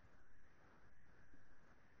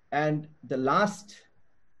 And the last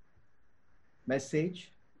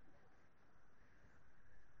message.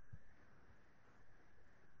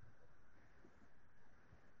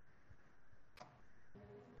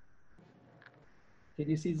 Can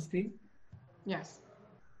you see the screen? Yes.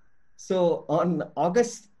 So on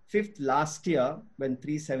August 5th last year, when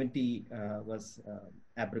 370 was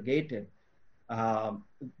abrogated,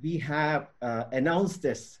 we have announced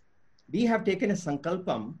this. We have taken a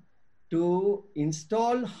sankalpam to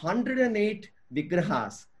install 108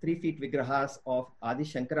 vigrahas, 3-feet vigrahas of Adi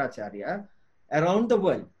Shankaracharya around the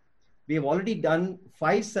world. We have already done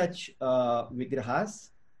 5 such vigrahas.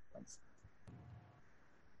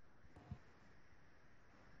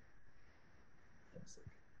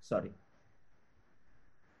 Sorry.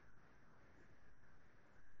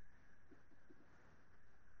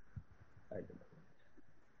 I don't know.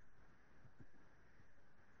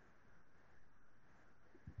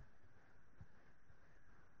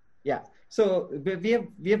 Yeah, so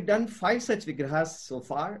we have done 5 such vigrahas so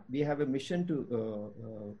far. We have a mission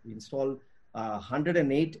to install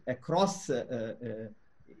 108 across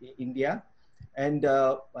India, and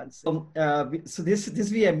so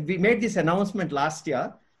we made this announcement last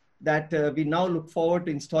year that we now look forward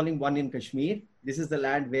to installing one in Kashmir. This is the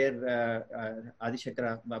land where Adi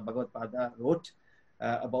Shankara Bhagavad-pada wrote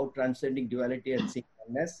about transcending duality and seeing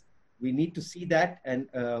oneness. We need to see that, and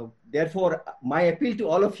therefore my appeal to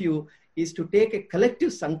all of you is to take a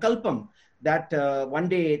collective sankalpam that one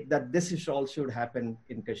day that this all should happen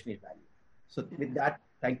in Kashmir Valley. So with that,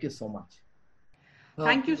 thank you so much.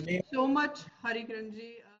 Thank you so much, Hari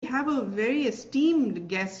Kiranji. We have a very esteemed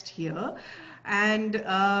guest here, and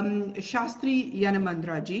Shastri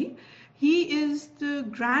Yanamandraji. He is the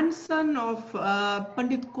grandson of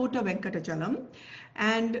Pandit Kota Venkatachalam,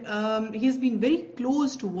 and he has been very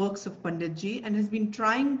close to works of Panditji and has been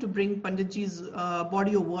trying to bring Panditji's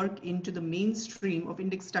body of work into the mainstream of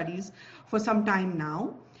Indic studies for some time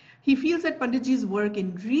now. He feels that Panditji's work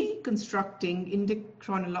in reconstructing Indic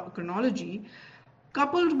chronology,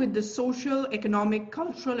 coupled with the social, economic,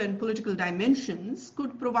 cultural, and political dimensions,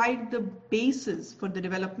 could provide the basis for the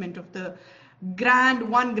development of the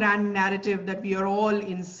one grand narrative that we are all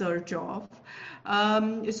in search of.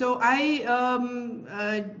 So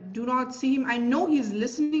I do not see him. I know he's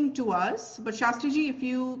listening to us, but Shastriji,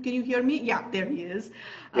 can you hear me? Yeah, there he is.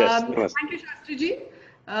 Yes. Thank you,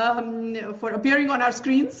 Shastriji, for appearing on our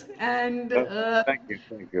screens. And thank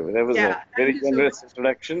you. That was a very generous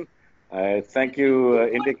introduction. Thank you,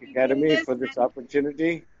 Indic Academy, for this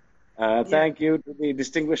opportunity. Thank you to the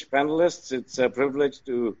distinguished panelists. It's a privilege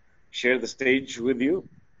to share the stage with you.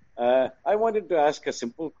 I wanted to ask a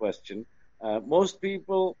simple question. Most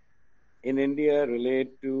people in India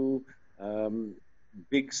relate to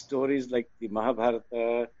big stories like the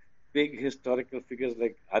Mahabharata, big historical figures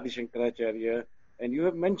like Adi Shankaracharya, and you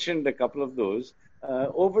have mentioned a couple of those.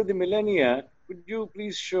 Over the millennia, could you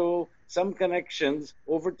please show some connections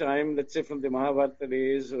over time, let's say from the Mahabharata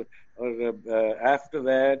days or after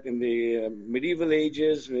that in the medieval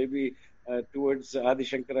ages, maybe towards Adi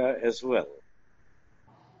Shankara as well?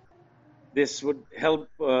 This would help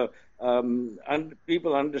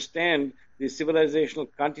people understand the civilizational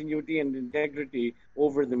continuity and integrity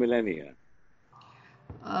over the millennia.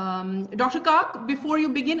 Dr. Kak, before you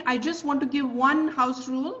begin, I just want to give one house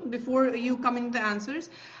rule before you come in the answers.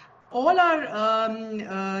 all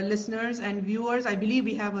our listeners and viewers, I believe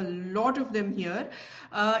we have a lot of them here.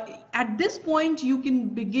 At this point, you can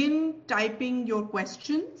begin typing your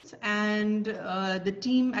questions, and the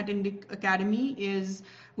team at Indic Academy is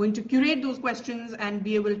going to curate those questions, and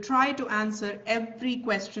we will try to answer every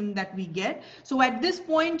question that we get. So at this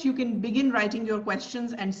point, you can begin writing your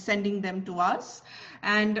questions and sending them to us.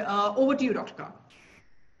 And over to you, Dr. Kar.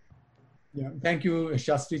 Yeah, thank you,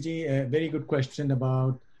 Shastriji. A very good question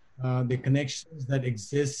about the connections that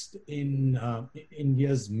exist in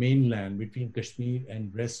India's mainland between Kashmir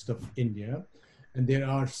and rest of India. And there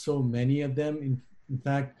are so many of them. In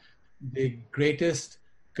fact, the greatest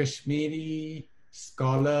Kashmiri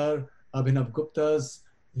scholar, Abhinav Gupta's,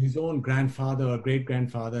 his own grandfather or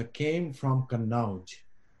great-grandfather came from Kannauj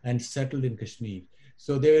and settled in Kashmir.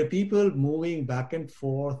 So there were people moving back and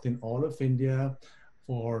forth in all of India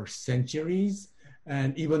for centuries.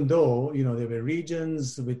 And even though, you know, there were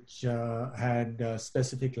regions which had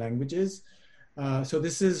specific languages. So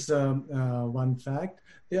this is one fact.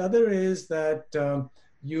 The other is that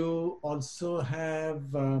you also have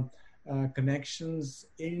connections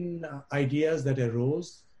in ideas that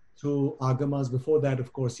arose through agamas. Before that,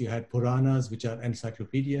 of course, you had Puranas, which are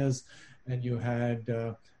encyclopedias, and you had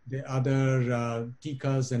the other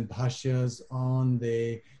tikas and bhashyas on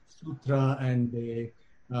the sutra and the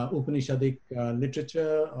Upanishadic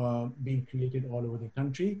literature being created all over the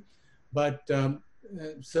country. But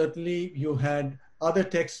certainly you had other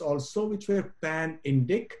texts also which were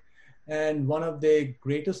pan-Indic, and one of the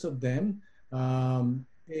greatest of them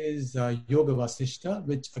is Yoga Vasishtha,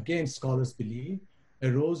 which again scholars believe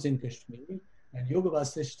arose in Kashmir. And Yoga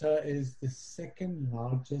Vasishtha is the second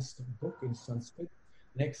largest book in Sanskrit,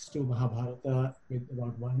 next to Mahabharata with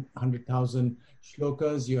about 100,000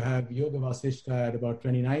 shlokas. You have Yoga Vasishtha at about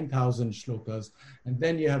 29,000 shlokas, and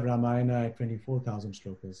then you have Ramayana at 24,000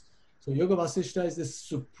 shlokas. So Yoga Vasishtha is the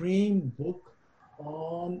supreme book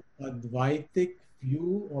on Advaitic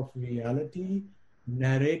view of reality,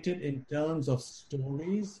 narrated in terms of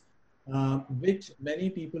stories, which many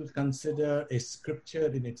people consider a scripture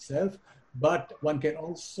in itself, but one can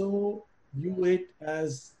also view it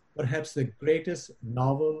as perhaps the greatest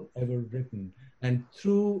novel ever written. And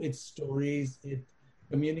through its stories, it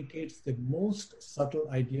communicates the most subtle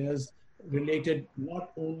ideas related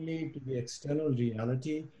not only to the external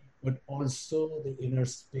reality, but also the inner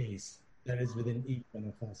space that is within each one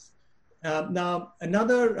of us. Now,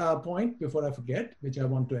 another point before I forget, which I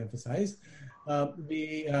want to emphasize,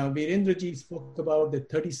 Virendraji spoke about the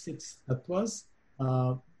 36 tattvas,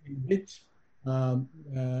 in which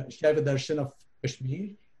Shaiva Darshan of Kashmir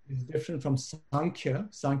is different from Sankhya.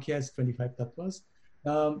 Sankhya has 25 tattvas.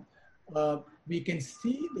 We can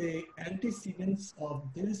see the antecedents of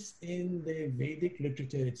this in the Vedic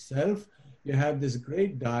literature itself. You have this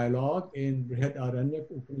great dialogue in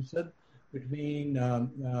Brihadaranyaka Upanishad between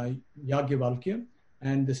Yagyavalkya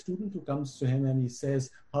and the student who comes to him and he says,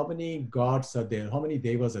 how many gods are there? How many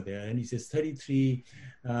devas are there? And he says 33.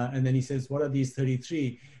 And then he says, what are these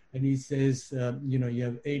 33? And he says, you know, you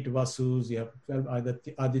have 8 Vasus, you have 12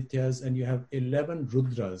 Adityas, and you have 11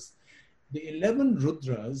 Rudras. The 11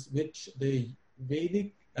 Rudras, which the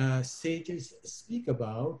Vedic sages speak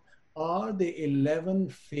about, are the 11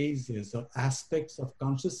 phases or aspects of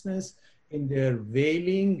consciousness in their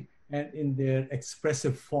veiling and in their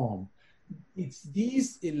expressive form. It's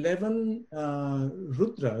these 11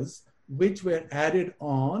 Rudras which were added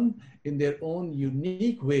on in their own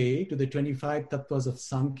unique way to the 25 tattvas of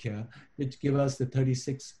Sankhya, which give us the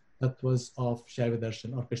 36 tattvas of Shaiva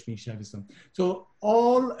Darshan or Kashmir Shaivism. So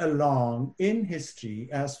all along in history,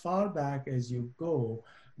 as far back as you go,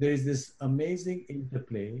 there is this amazing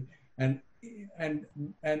interplay. And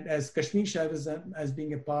as Kashmir Shaivism as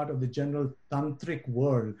being a part of the general tantric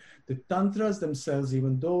world, the tantras themselves,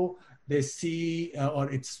 even though they see or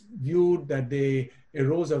it's viewed that they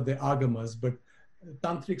arose of the agamas, but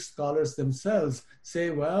tantric scholars themselves say,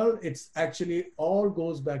 well, it's actually all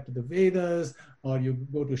goes back to the Vedas, or you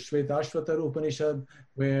go to Shvetashvatara Upanishad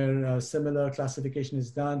where similar classification is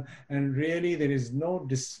done, and really there is no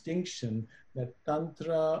distinction that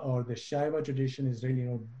Tantra or the Shaiva tradition is really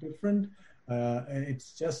no different. And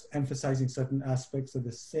it's just emphasizing certain aspects of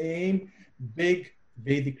the same big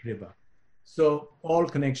Vedic river. So all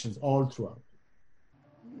connections, all throughout.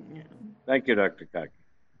 Yeah. Thank you, Dr. Kaki.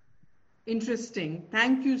 Interesting.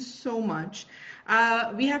 Thank you so much.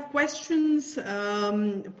 We have questions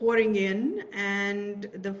pouring in, and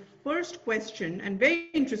the first question, and very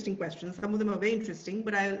interesting questions, some of them are very interesting,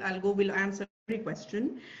 but we'll answer every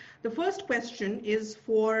question. The first question is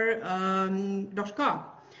for Dr. Kar.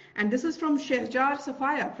 And this is from Shehjar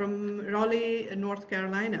Safaya from Raleigh, North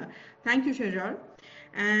Carolina. Thank you, Shehjar.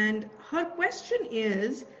 And her question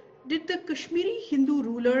is, did the Kashmiri Hindu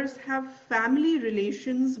rulers have family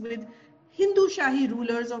relations with Hindu Shahi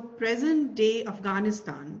rulers of present-day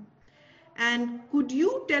Afghanistan? And could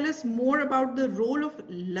you tell us more about the role of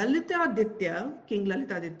Lalitaditya, King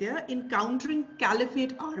Lalitaditya, in countering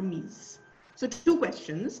caliphate armies? So 2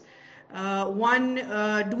 questions. One,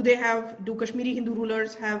 do Kashmiri Hindu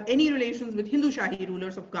rulers have any relations with Hindu Shahi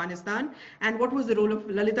rulers of Afghanistan? And what was the role of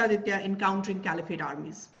Lalitaditya in countering caliphate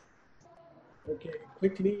armies? Okay,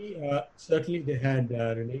 quickly, certainly they had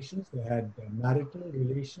relations, they had marital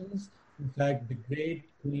relations. In fact, the great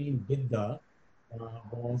Queen Bidda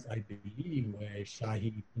was, I believe, a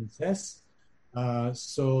Shahi princess.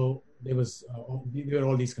 So there were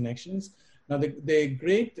all these connections. Now, the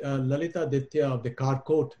great Lalitaditya of the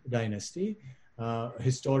Karkot dynasty,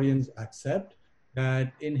 historians accept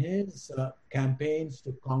that in his campaigns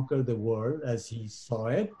to conquer the world as he saw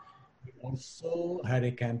it, he also had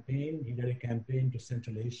a campaign. He did a campaign to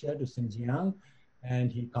Central Asia, to Xinjiang,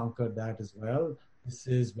 and he conquered that as well. This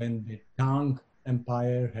is when the Tang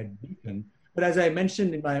Empire had weakened. But as I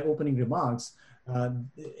mentioned in my opening remarks,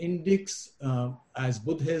 the Indics, as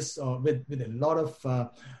Buddhists, with a lot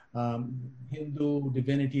of Hindu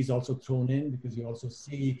divinities also thrown in, because you also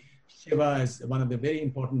see Shiva as one of the very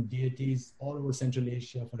important deities all over Central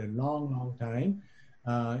Asia for a long, long time.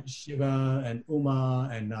 Shiva and Uma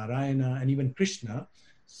and Narayana and even Krishna.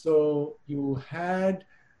 So you had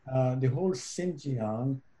the whole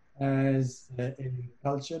Xinjiang as a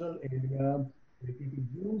cultural area where people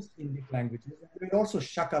used Indic languages. There were also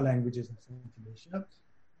Shaka languages in Central Asia.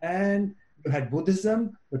 And you had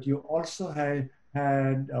Buddhism, but you also had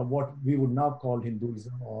what we would now call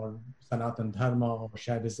Hinduism or Sanatan Dharma or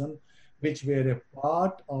Shaivism, which were a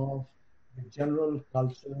part of the general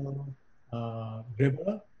cultural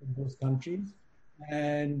river in those countries.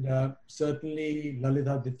 And certainly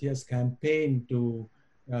Lalitaditya's campaign to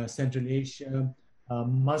Central Asia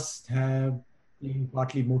must have been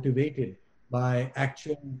partly motivated by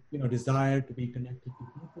actual desire to be connected to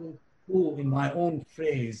people who, in my own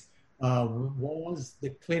phrase, was the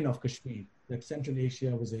twin of Kashmir. That Central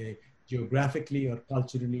Asia was a geographically or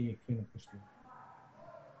culturally a twin of Kashmir.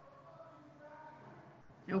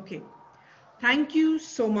 Okay. Thank you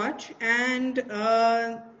so much. And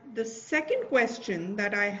the second question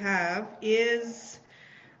that I have is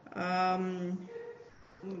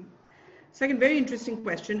second very interesting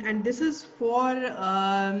question, and this is for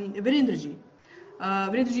Virendraji.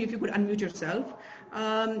 Virendraji, if you could unmute yourself.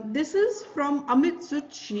 This is from Amit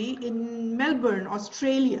Zutshi in Melbourne,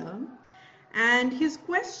 Australia. And his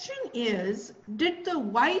question is, did the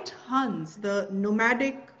white Huns, the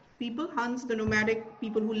nomadic people, the nomadic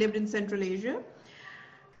people who lived in Central Asia,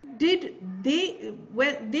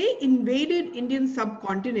 when they invaded Indian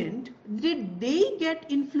subcontinent, did they get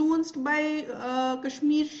influenced by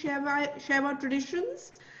Kashmir Shaiva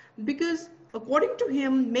traditions? Because according to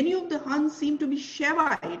him, many of the Huns seem to be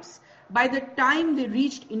Shaivites by the time they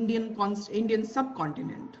reached Indian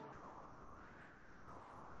subcontinent.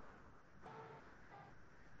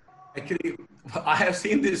 Actually, I have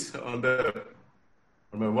seen this on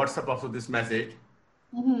my WhatsApp also, this message,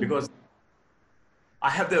 because I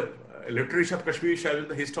have the literature of Kashmir Shaivism,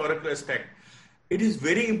 the historical aspect. It is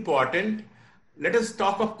very important. Let us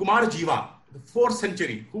talk of Kumar Jiva, the 4th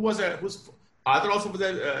century, whose father also was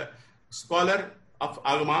a scholar of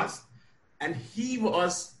Agamas, and he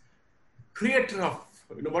was creator of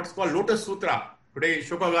what's called Lotus Sutra, today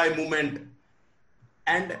Shokagai movement.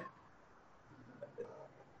 And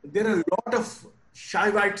there are a lot of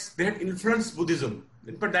Shaivites, they had influenced Buddhism.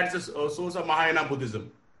 In fact, that's a source of Mahayana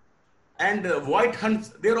Buddhism. And white Huns,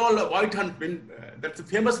 they're all white Huns. That's the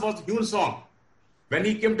famous was Hyun Song. When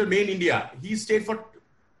he came to main India, he stayed for a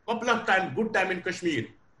couple of times, good time in Kashmir.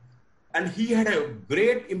 And he had a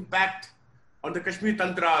great impact on the Kashmir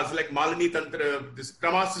Tantras, like Malini Tantra. This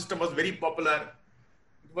Krama system was very popular.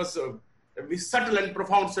 It was very subtle and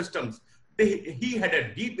profound systems. He had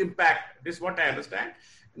a deep impact. This is what I understand.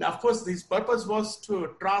 And of course, his purpose was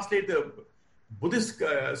to translate the Buddhist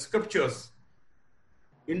scriptures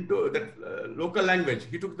into the local language.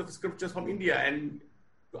 He took the scriptures from India and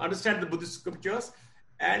to understand the Buddhist scriptures,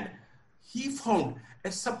 and he found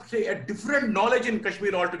a different knowledge in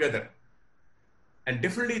Kashmir altogether. And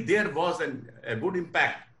definitely there was a good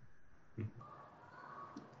impact.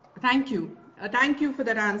 Thank you. Thank you for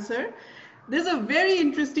that answer. This is a very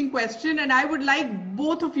interesting question, and I would like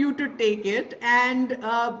both of you to take it, and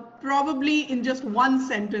probably in just one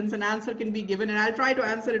sentence an answer can be given, and I'll try to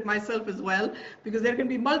answer it myself as well, because there can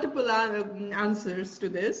be multiple answers to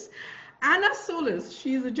this. Anna Solis,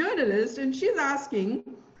 she's a journalist, and she's asking,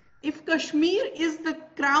 if Kashmir is the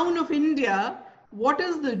crown of India, what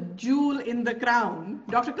is the jewel in the crown?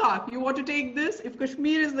 Dr. Kak, you want to take this? If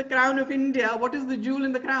Kashmir is the crown of India, what is the jewel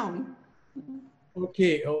in the crown?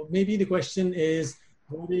 Okay, maybe the question is,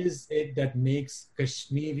 what is it that makes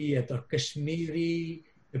Kashmiri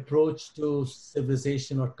approach to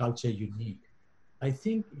civilization or culture unique? I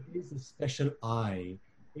think it is a special eye.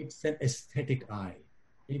 It's an aesthetic eye.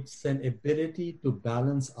 It's an ability to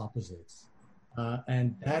balance opposites.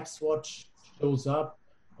 And that's what shows up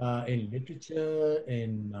in literature,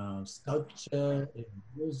 in sculpture, in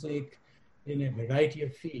music, in a variety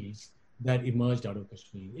of fields that emerged out of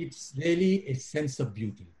Kashmir. It's really a sense of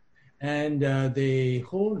beauty. And the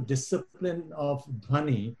whole discipline of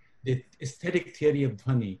Dhwani, the aesthetic theory of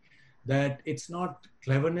Dhwani, that it's not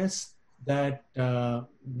cleverness that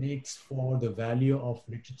makes for the value of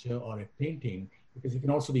literature or a painting, because you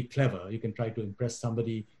can also be clever. You can try to impress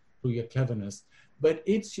somebody through your cleverness, but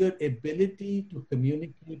it's your ability to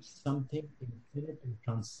communicate something infinite and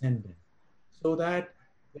transcendent so that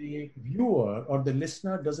the viewer or the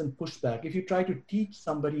listener doesn't push back. If you try to teach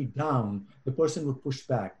somebody down, the person would push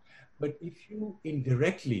back. But if you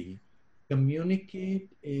indirectly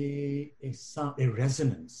communicate a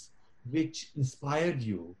resonance which inspired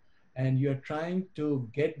you, and you're trying to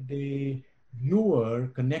get the viewer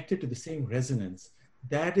connected to the same resonance,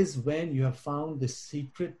 that is when you have found the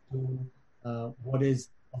secret to what is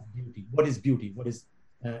beauty, what is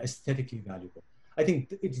aesthetically valuable. I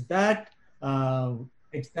think it's that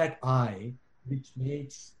eye which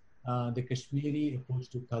makes the Kashmiri approach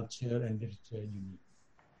to culture and literature unique.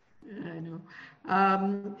 I know.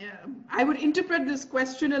 I would interpret this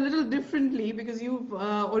question a little differently, because you've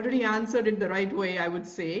already answered it the right way, I would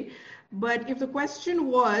say. But if the question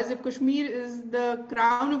was, if Kashmir is the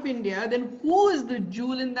crown of India, then who is the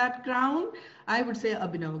jewel in that crown? I would say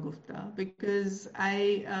Abhinav Gupta, because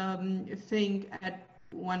I think at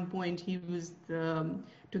one point he was, to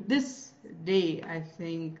this day, I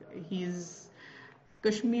think he's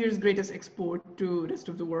Kashmir's greatest export to rest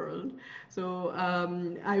of the world. So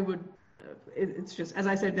I would, it's just, as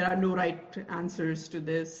I said, there are no right answers to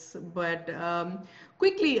this. But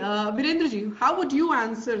quickly, Virendraji, how would you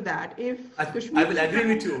answer that? If I will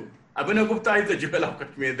agree with you. Abhinav Gupta is the jewel of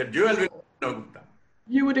Kashmir. The jewel will be Abhinav Gupta.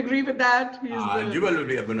 You would agree with that? Jewel will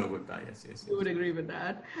be Abhinav Gupta, yes. You would agree with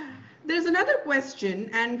that. There's another question,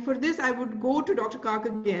 and for this I would go to Dr. Kak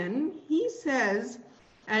again. He says,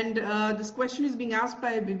 and this question is being asked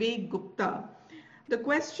by Vivek Gupta. The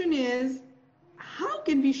question is, how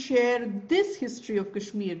can we share this history of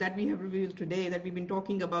Kashmir that we have revealed today, that we've been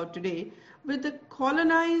talking about today, with the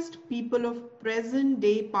colonized people of present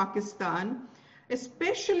day Pakistan,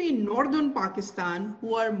 especially northern Pakistan,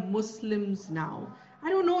 who are Muslims now? I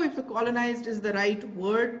don't know if the colonized is the right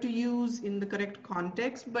word to use in the correct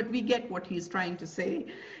context, but we get what he's trying to say.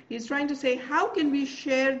 He's trying to say, how can we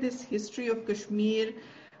share this history of Kashmir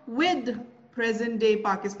with present day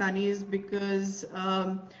Pakistanis, because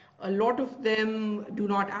a lot of them do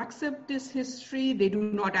not accept this history. They do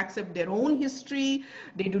not accept their own history.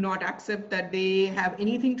 They do not accept that they have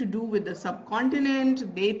anything to do with the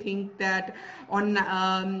subcontinent. They think that on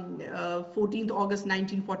 14th August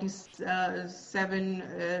 1947,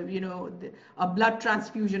 a blood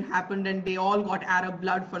transfusion happened and they all got Arab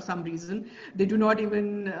blood for some reason. They do not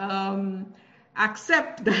even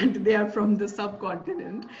accept that they are from the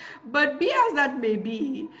subcontinent. But be as that may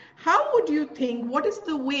be, how would you think, what is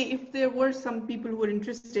the way, if there were some people who are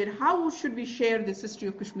interested, how should we share this history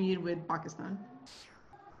of Kashmir with Pakistan?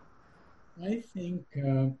 I think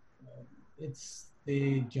it's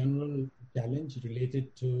the general challenge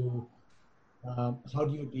related to how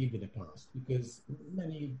do you deal with the past? Because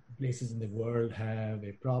many places in the world have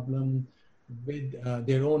a problem with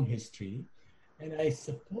their own history. And I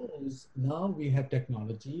suppose now we have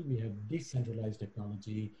technology, we have decentralized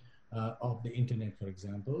technology of the internet, for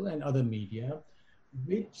example, and other media,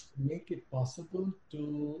 which make it possible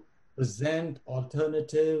to present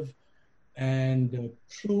alternative and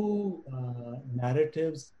true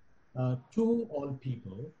narratives to all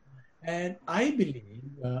people. And I believe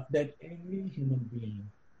that every human being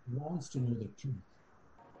wants to know the truth.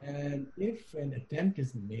 And if an attempt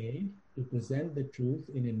is made to present the truth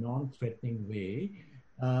in a non-threatening way,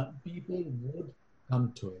 people would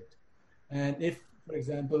come to it. And if, for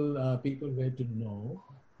example, people were to know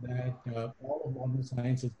that all of modern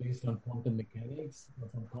science is based on quantum mechanics.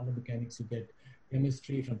 From quantum mechanics, you get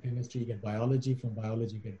chemistry. From chemistry, you get biology. From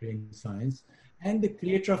biology, you get brain science. And the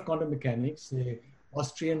creator of quantum mechanics, the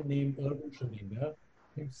Austrian named Erwin Schrödinger,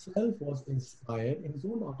 himself was inspired, in his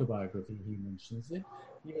own autobiography, he mentions it,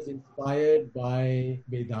 he was inspired by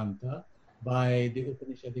Vedanta, by the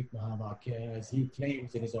Upanishadic Mahavakya, as he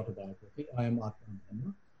claims in his autobiography, I am Atman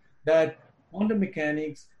Brahma, that quantum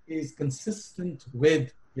mechanics is consistent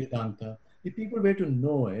with Vedanta. If people were to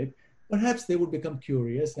know it, perhaps they would become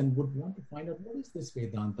curious and would want to find out what is this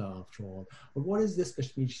Vedanta after all, or what is this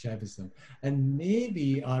Kashmir Shaivism? And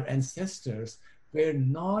maybe our ancestors were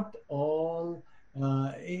not all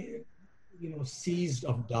seized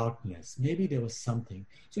of darkness. Maybe there was something.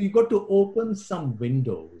 So you got to open some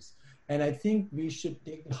windows. And I think we should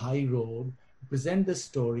take the high road, present the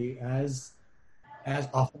story as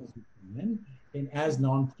often as we can, in as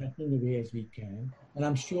non-threatening a way as we can. And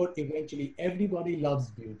I'm sure eventually everybody loves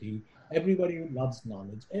beauty, everybody loves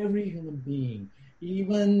knowledge, every human being,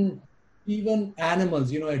 even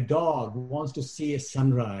animals, a dog wants to see a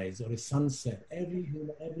sunrise or a sunset.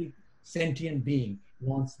 Every sentient being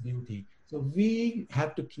wants beauty. So we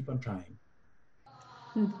have to keep on trying.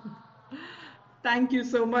 Thank you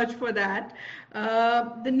so much for that.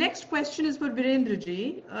 The next question is for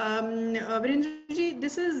Virendraji. Virendraji,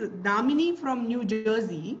 this is Damini from New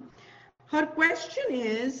Jersey. Her question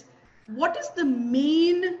is, what is the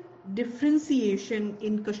main differentiation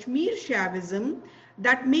in Kashmir Shaivism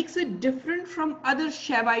that makes it different from other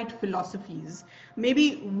Shaivite philosophies?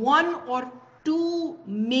 Maybe one or two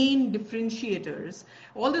main differentiators.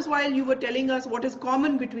 All this while you were telling us what is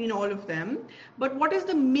common between all of them, but what is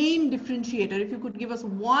the main differentiator? If you could give us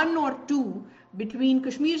one or two between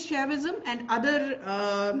Kashmir Shaivism and other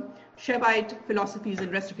Shaivite philosophies in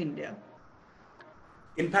the rest of India.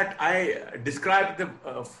 In fact, I described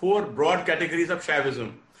the four broad categories of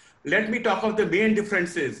Shaivism. Let me talk of the main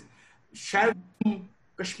differences. Shaivism,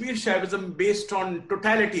 Kashmir Shaivism based on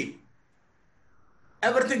totality.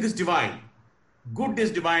 Everything is divine. Good is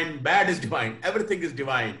divine, bad is divine, everything is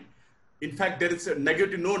divine. In fact, there is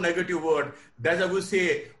no negative word. That's why we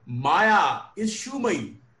say Maya is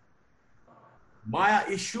Shumai. Maya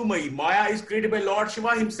is Shumai. Maya is created by Lord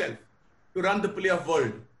Shiva himself to run the play of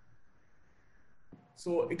world.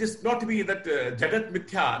 So it is not to be that Jagat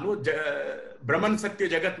Mithya, no, Brahman Satya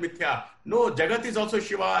Jagat Mithya. No, Jagat is also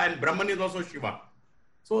Shiva and Brahman is also Shiva.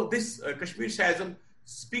 So this Kashmir Shaivism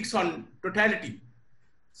speaks on totality.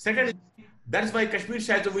 Second, that's why Kashmir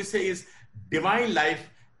Shaivism we say is divine life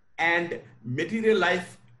and material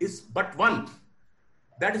life is but one.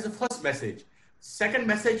 That is the first message. Second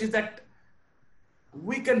message is that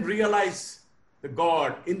we can realize the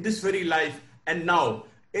God in this very life and now.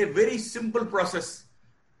 A very simple process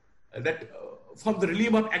that from the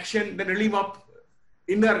realm of action, the realm of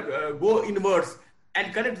inner, go inwards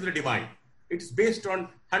and connect to the divine. It's based on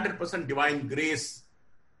 100% divine grace.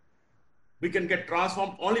 We can get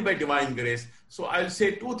transformed only by divine grace. So I'll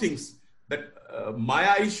say two things, that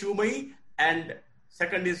Maya is Shumai and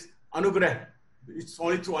second is Anugrah. It's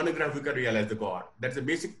only through Anugrah we can realize the God. That's the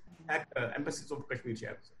basic emphasis of Kashmir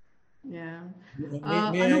Shaivism. Yeah.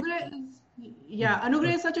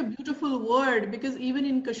 Anugrah is such a beautiful word because even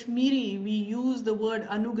in Kashmiri, we use the word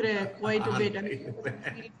Anugrah quite a bit. I mean,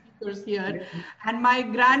 speakers here. And my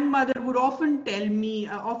grandmother would often tell me,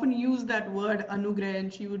 often use that word Anugrah,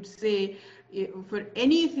 and she would say, for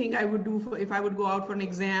anything I would do, if I would go out for an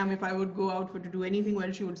exam, if I would go out to do anything,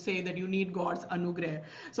 well, she would say that you need God's Anugrah.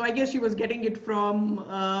 So I guess she was getting it from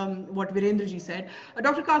what Virendraji said.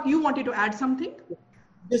 Dr. Kak, you wanted to add something?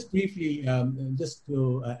 Just briefly, just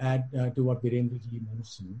to add to what Virendraji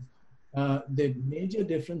mentioned, the major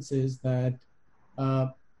difference is that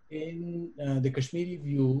in the Kashmiri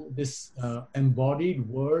view, this embodied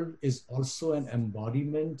world is also an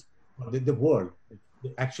embodiment, or the world,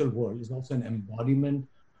 the actual world is also an embodiment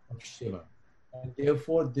of Shiva. And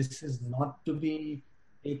therefore, this is not to be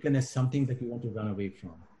taken as something that you want to run away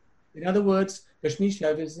from. In other words, Kashmir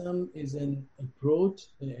Shaivism is an approach,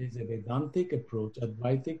 is a Vedantic approach,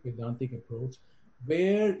 Advaitic Vedantic approach,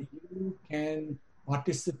 where you can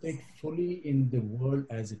participate fully in the world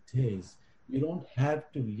as it is. You don't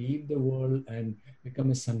have to leave the world and become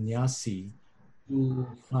a sannyasi to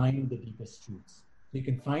find the deepest truths. You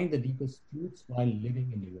can find the deepest truths while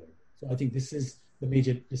living in the world. So I think this is the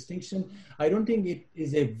major distinction. I don't think it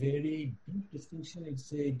is a very deep distinction.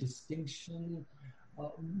 It's a distinction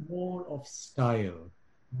more of style,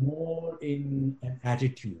 more in an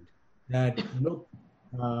attitude that look,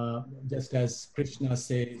 just as Krishna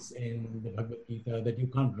says in the Bhagavad Gita, that you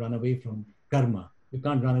can't run away from karma, you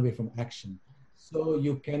can't run away from action. So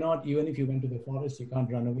you cannot, even if you went to the forest, you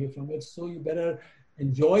can't run away from it. So you better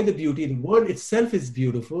enjoy the beauty. The word itself is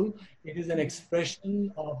beautiful. It is an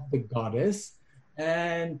expression of the goddess,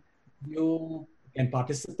 and you can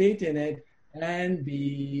participate in it and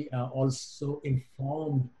be also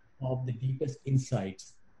informed of the deepest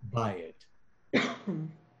insights by it.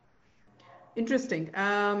 Interesting.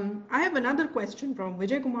 I have another question from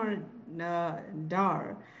Vijay Kumar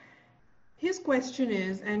Dar. His question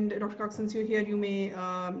is, and Dr. Cox, since you're here, you may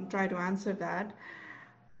try to answer that.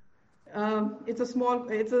 It's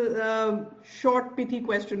a short, pithy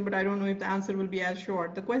question, but I don't know if the answer will be as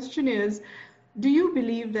short. The question is, do you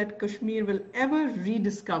believe that Kashmir will ever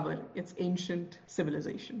rediscover its ancient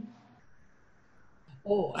civilization?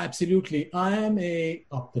 Oh, absolutely. I am an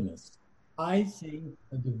optimist. I think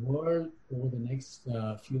that the world over the next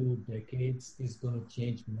few decades is going to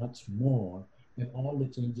change much more than all the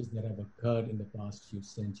changes that have occurred in the past few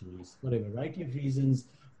centuries for a variety of reasons,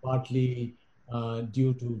 partly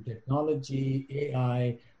due to technology,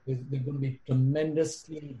 AI. There are going to be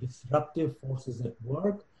tremendously disruptive forces at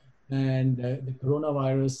work, and the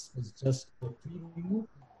coronavirus was just a preview.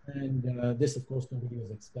 And this, of course, nobody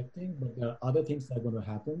was expecting, but there are other things that are going to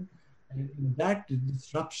happen. And in that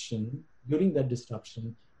disruption, during that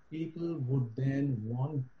disruption, people would then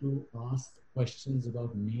want to ask questions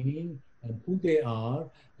about meaning and who they are,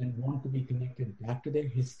 and want to be connected back to their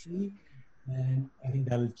history. And I think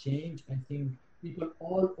that'll change. I think people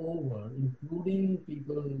all over, including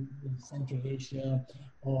people in Central Asia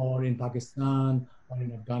or in Pakistan or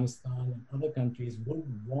in Afghanistan and other countries, would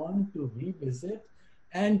want to revisit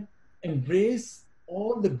and embrace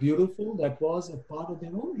all the beautiful that was a part of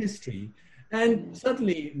their own history, and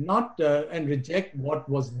certainly not and reject what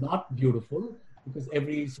was not beautiful, because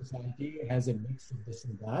every society has a mix of this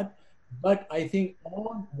and that. But I think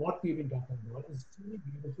all what we've been talking about is truly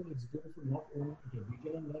beautiful. It's beautiful not only at a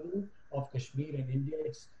regional level of Kashmir and India,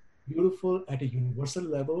 it's beautiful at a universal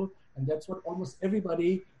level. And that's what almost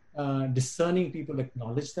everybody, discerning people,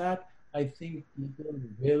 acknowledge that. I think people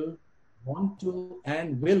will want to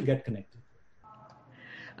and will get connected.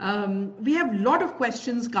 We have a lot of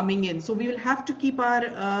questions coming in, so we will have to keep our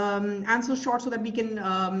answers short so that we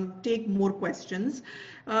can take more questions.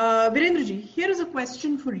 Virendraji, here is a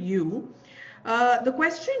question for you. The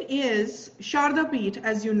question is, Sharda Peeth,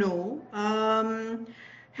 as you know,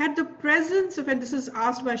 had the presence of, and this is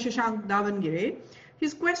asked by Shashank Davangere,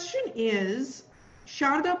 his question is,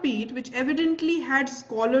 Sharda Peeth, which evidently had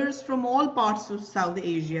scholars from all parts of South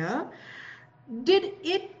Asia, did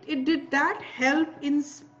that help in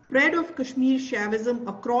spread of Kashmir Shaivism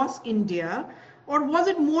across India, or was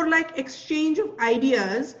it more like exchange of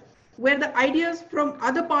ideas where the ideas from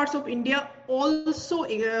other parts of India also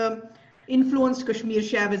influenced Kashmir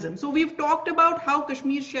Shaivism? So we've talked about how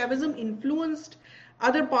Kashmir Shaivism influenced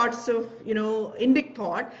other parts of Indic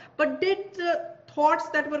thought, but did the thoughts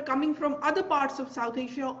that were coming from other parts of South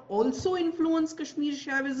Asia also influence Kashmir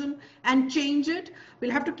Shaivism and change it?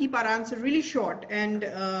 We'll have to keep our answer really short and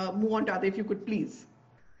move on to other, if you could please.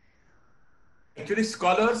 Actually,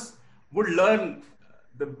 scholars would learn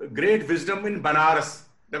the great wisdom in Banaras.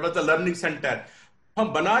 There was the learning center.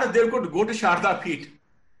 From Banaras, they could go to Sharda Peeth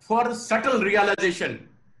for subtle realization,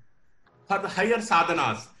 for the higher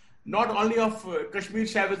sadhanas, not only of Kashmir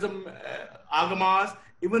Shaivism, Agamas,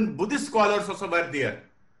 even Buddhist scholars also were there.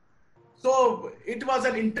 So it was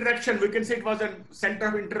an interaction. We can say it was a center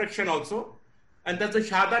of interaction also. And that's the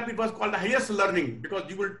Sharda Peeth was called the highest learning, because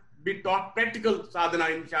you will be taught practical sadhana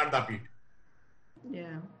in Sharda Peeth.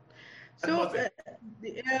 Yeah. So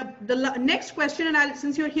the next question, and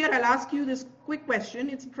since you're here, I'll ask you this quick question.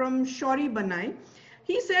 It's from Shauri Banai.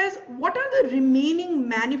 He says, what are the remaining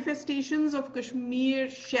manifestations of Kashmir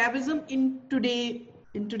Shaivism in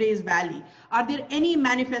today's valley? Are there any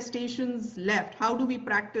manifestations left? How do we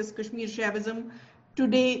practice Kashmir Shaivism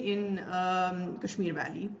today in Kashmir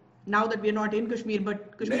Valley? Now that we're not in Kashmir,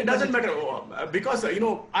 but Kashmir. It doesn't matter, because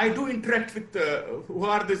I do interact with who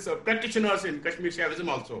are these practitioners in Kashmir Shaivism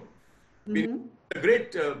also. Mm-hmm. A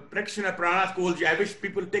great practitioner, Pranath Kohlji. I wish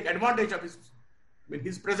people take advantage of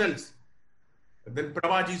his presence. Then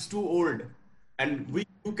Prabhaji is too old, and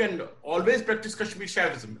you can always practice Kashmir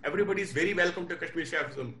Shaivism. Everybody is very welcome to Kashmir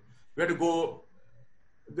Shaivism. We have to go.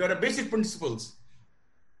 There are basic principles,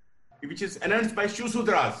 which is announced by Shiv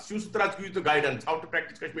Sutras. Shiv Sutras give you the guidance how to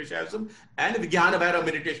practice Kashmir Shaivism, and Vijnana Bhairav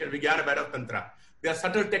meditation, Vijnana Bhairav Tantra. There are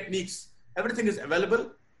subtle techniques. Everything is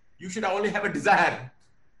available. You should only have a desire.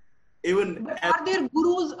 But are there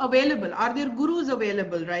gurus available? Are there gurus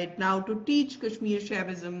available right now to teach Kashmir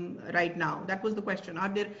Shaivism right now? That was the question. Are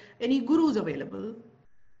there any gurus available?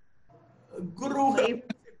 Gurus,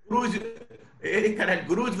 Very correct.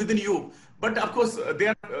 Guru is within you. But of course,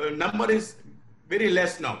 their number is very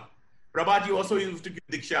less now. Prabhaji also used to give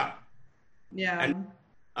Diksha. Yeah. And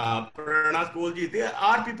Pranath Kohlji, there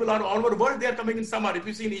are people all over the world, they are coming in summer. If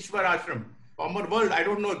you see in Ishwar Ashram, summer world, I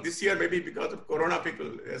don't know, this year maybe because of Corona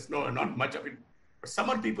people, there's not much of it. But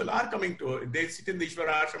summer people are coming to, they sit in the Ishwar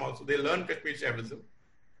Ashram also, they learn Kashmir Shaivism.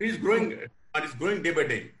 It is growing, and it's growing day by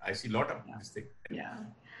day. I see a lot of this thing. Yeah.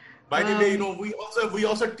 By the way, we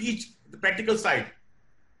also teach the practical side.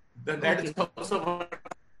 That is also one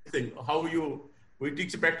thing. We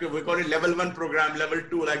teach practical, we call it level 1 program, level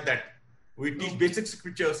 2, like that. We teach basic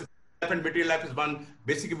scriptures, life and material life is one.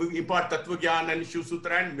 Basically, we impart Tattva Gyan and Shiv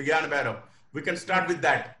Sutra and Vigyan Bhairav. We can start with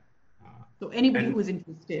that. So anybody who is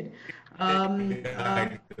interested.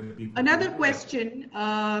 Another question,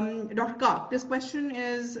 Dr. Kak, this question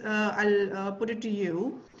is, I'll put it to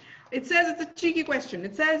you. It says, it's a cheeky question.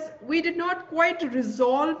 It says, we did not quite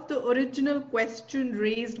resolve the original question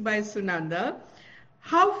raised by Sunanda.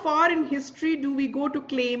 How far in history do we go to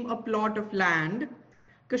claim a plot of land?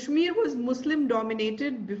 Kashmir was Muslim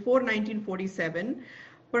dominated before 1947,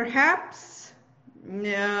 perhaps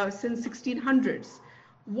since 1600s.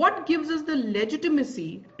 What gives us the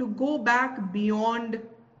legitimacy to go back beyond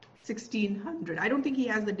 1600? I don't think he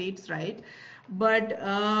has the dates right, but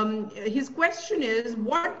his question is,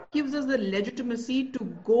 what gives us the legitimacy to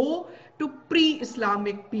go to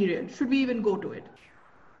pre-Islamic period? Should we even go to it?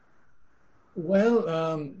 Well,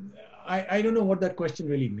 I don't know what that question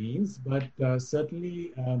really means, but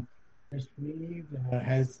certainly Kashmir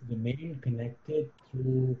has remained connected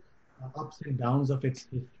through ups and downs of its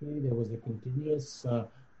history. There was a continuous,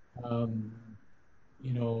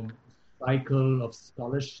 cycle of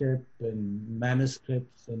scholarship and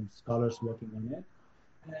manuscripts and scholars working on it.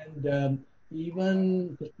 And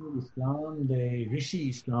even Kashmir Islam, the Rishi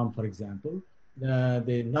Islam, for example,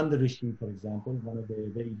 the Nanda Rishi, for example, one of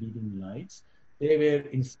the very leading lights, they were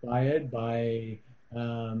inspired by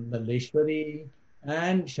Malleshwari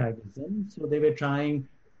and Shaivism. So they were trying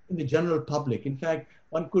in the general public. In fact,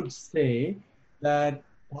 one could say that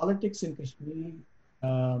politics in Kashmir,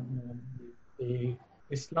 the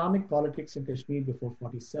Islamic politics in Kashmir before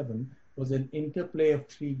 47 was an interplay of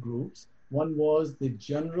three groups. One was the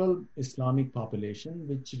general Islamic population,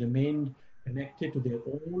 which remained connected to their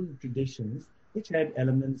own traditions, which had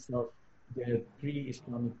elements of their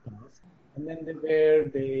pre-Islamic past. And then there were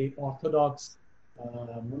the Orthodox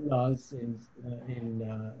mullahs in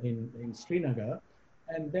Srinagar.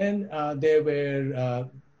 And then there were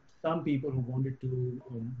some people who wanted to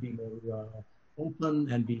be more open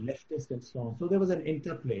and be leftist and so on. So there was an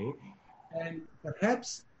interplay. And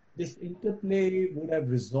perhaps this interplay would have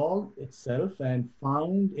resolved itself and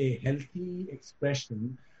found a healthy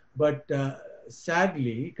expression. But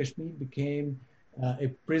sadly, Kashmir became a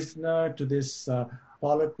prisoner to this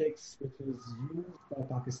politics which was used by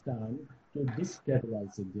Pakistan to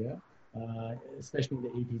destabilize India, especially in the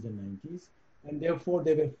 80s and 90s. And therefore,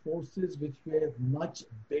 there were forces which were much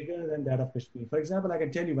bigger than that of Kashmir. For example, I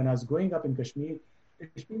can tell you, when I was growing up in Kashmir,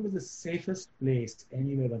 Kashmir was the safest place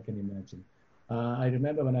anywhere one can imagine. I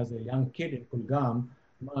remember when I was a young kid in Kulgam,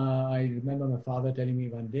 I remember my father telling me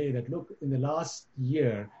one day that, look, in the last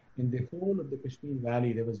year, in the whole of the Kashmir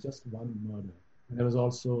Valley, there was just one murder. And there was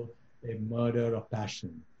also a murder of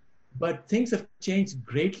passion. But things have changed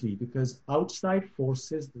greatly because outside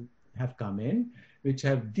forces have come in, which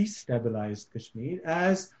have destabilized Kashmir,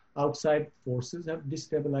 as outside forces have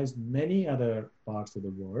destabilized many other parts of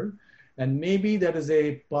the world. And maybe that is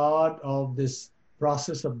a part of this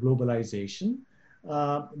process of globalization.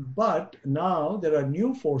 But now there are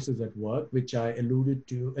new forces at work, which I alluded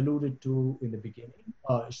to in the beginning,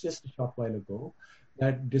 just a short while ago,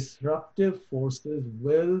 that disruptive forces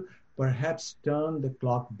will perhaps turn the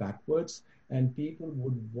clock backwards, and people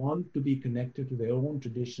would want to be connected to their own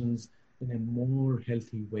traditions in a more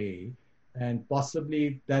healthy way. And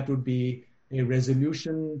possibly that would be a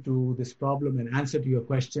resolution to this problem and answer to your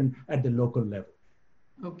question at the local level.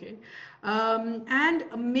 Okay. And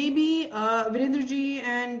maybe Virendraji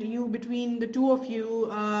and you, between the two of you,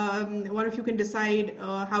 one of you can decide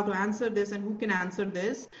how to answer this and who can answer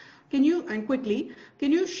this. Can you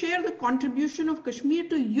share the contribution of Kashmir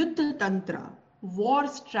to Yuddha Tantra, war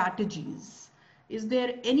strategies? Is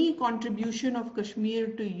there any contribution of Kashmir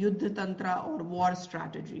to Yuddha Tantra or war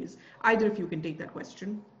strategies? Either of you can take that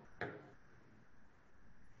question.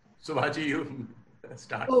 Subhaji, you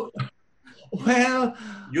start. Oh, well,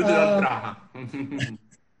 Yuddha Tantra.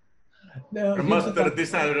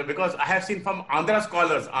 Because I have seen from Andhra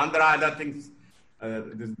scholars, Andhra and other things,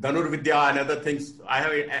 Dhanur Vidya and other things. I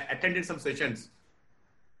have attended some sessions.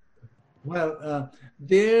 Well,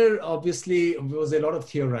 there obviously was a lot of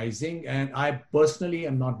theorizing, and I personally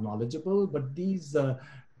am not knowledgeable, but these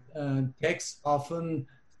texts often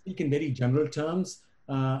speak in very general terms,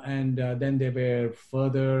 and then there were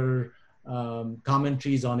further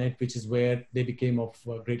commentaries on it, which is where they became of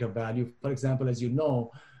greater value. For example, as you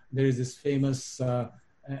know, there is this famous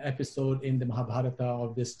episode in the Mahabharata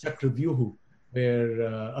of this Chakravyuhu, where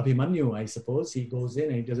Abhimanyu, I suppose, he goes in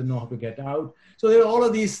and he doesn't know how to get out. So there are all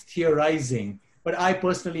of these theorizing, but I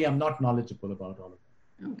personally am not knowledgeable about all of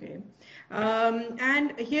them. Okay.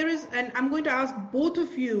 And I'm going to ask both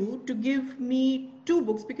of you to give me 2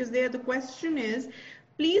 books, because there the question is,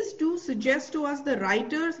 please do suggest to us the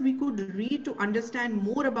writers we could read to understand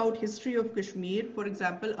more about history of Kashmir. For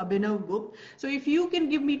example, Abhinav Gupta. So if you can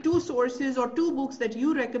give me 2 sources or 2 books that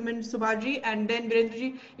you recommend, Subhaji, and then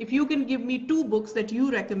Virendraji, if you can give me 2 books that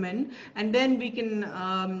you recommend, and then we can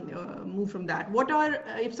move from that. What are,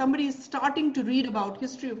 if somebody is starting to read about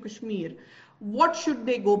history of Kashmir, what should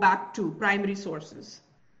they go back to, primary sources?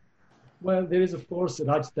 Well, there is, of course,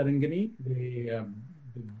 Raj Tarangani, the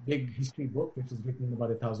big history book, which was written about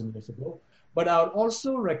 1,000 years ago. But I would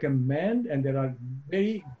also recommend, and there are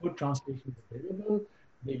very good translations available,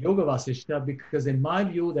 the Yoga Vasishta, because in my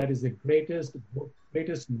view, that is the greatest book,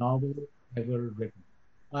 greatest novel ever written.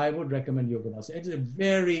 I would recommend Yoga Vasishta. It's a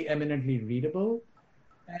very eminently readable.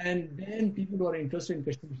 And then people who are interested in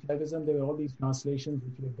Kashmir Shaivism, there were all these translations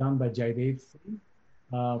which were done by Jaidev Singh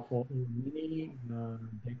for many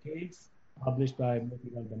decades, published by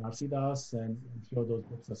Motilal Banarsidass, and I'm sure those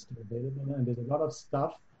books are still available. And there's a lot of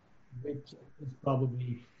stuff which is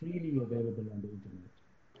probably freely available on the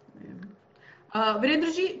internet.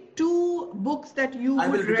 Virendraji, 2 books that you I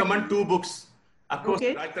will recommend 2 books. Of course,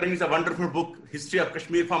 Raj Tarangani is a wonderful book, History of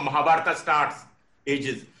Kashmir from Mahabharata starts,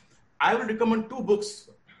 ages. I will recommend 2 books.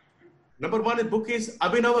 Number 1 book is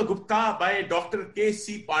Abhinav Gupta by Dr.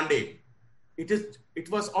 K.C. Pandey. It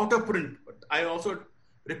was out of print, but I also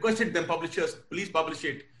requested them, publishers, please publish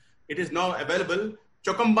it. It is now available.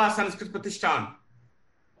 Chokamba Sanskrit Pratishthan.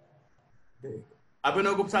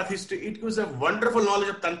 Abhinav Gupta's history. It gives a wonderful knowledge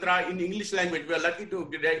of Tantra in English language. We are lucky to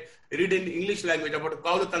read in English language about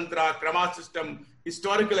Kaula Tantra, Krama system,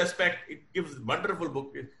 historical aspect. It gives a wonderful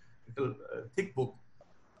book, little thick book.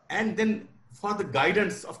 And then for the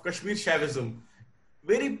guidance of Kashmir Shaivism,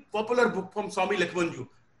 very popular book from Swami Lakshmanju,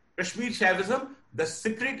 Kashmir Shaivism, The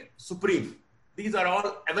Secret Supreme. These are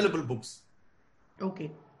all available books.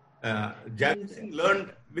 Okay. Jaidev Singh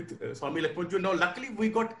learned with Swami Lakshmanju. Now, luckily, we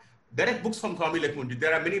got direct books from Swami Lakshmanju.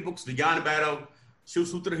 There are many books, Vigyan Bhairav, Shiv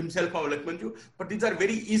Sutra himself from Lakshmanju, but these are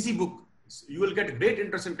very easy books. You will get great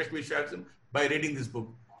interest in Kashmir Shaivism by reading this book,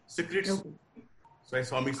 Secrets. Okay. So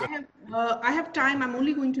I have time. I'm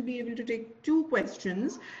only going to be able to take 2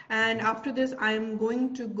 questions. And after this, I'm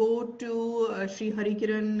going to go to Sri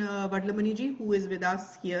Harikiran Vadlamaniji, who is with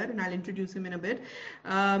us here, and I'll introduce him in a bit.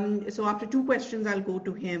 So after 2 questions, I'll go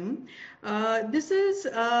to him. This is,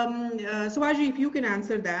 Subhaji, if you can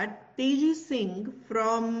answer that. Teji Singh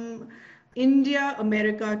from India,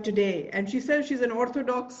 America Today. And she says she's an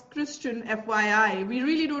Orthodox Christian, FYI. We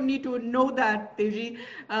really don't need to know that, Teji.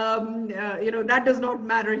 That does not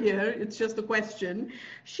matter here. It's just a question.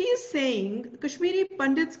 She is saying Kashmiri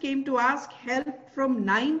Pandits came to ask help from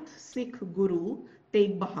 9th Sikh Guru,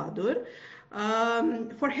 Tegh Bahadur,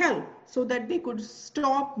 for help so that they could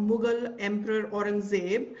stop Mughal Emperor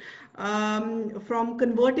Aurangzeb from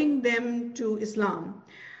converting them to Islam.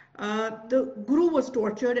 The Guru was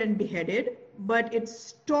tortured and beheaded, but it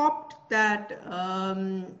stopped that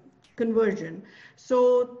conversion.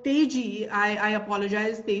 So Teji, I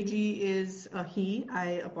apologize. Teji is a he.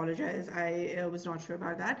 I apologize. I was not sure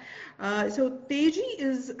about that. So Teji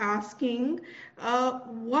is asking,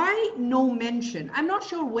 why no mention? I'm not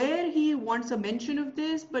sure where he wants a mention of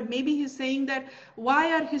this, but maybe he's saying that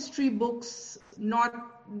why are history books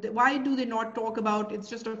why do they not talk about, it's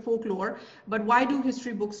just a folklore, but why do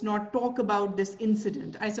history books not talk about this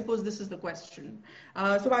incident? I suppose this is the question.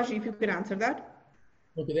 Subhaji, if you could answer that.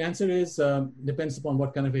 Okay, the answer is depends upon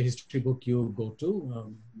what kind of a history book you go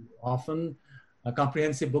to. Often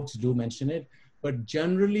comprehensive books do mention it, but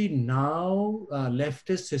generally now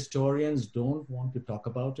leftist historians don't want to talk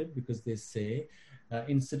about it because they say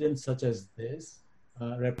incidents such as this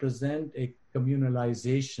represent a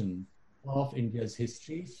communalization of India's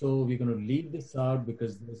history. So we're going to leave this out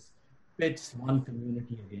because this pits one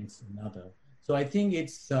community against another. So I think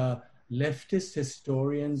it's leftist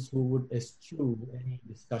historians who would eschew any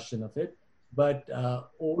discussion of it. But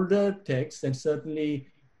older texts, and certainly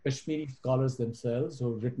Kashmiri scholars themselves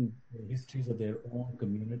who have written histories of their own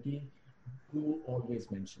community, do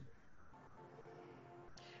always mention it.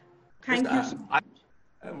 Thank you.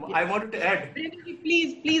 I wanted to add.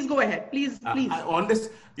 Please go ahead. Please. On this,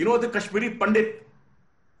 the Kashmiri Pandit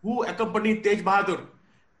who accompanied Tej Bahadur,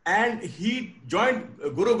 and he joined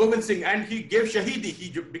Guru Gobind Singh, and he gave Shahidi.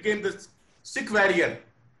 He became the Sikh warrior,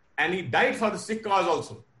 and he died for the Sikh cause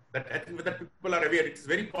also. That people are aware. It is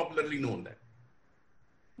very popularly known that.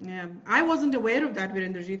 Yeah, I wasn't aware of that,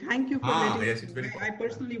 Virendraji. Thank you for letting yes, it's very I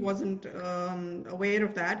personally wasn't aware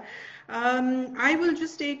of that. I will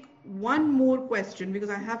just take one more question because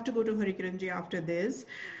I have to go to Harikiranji after this.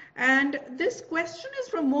 And this question is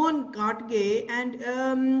from Mohan Gadge,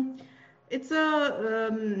 and it's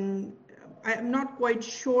I'm not quite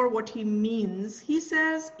sure what he means. He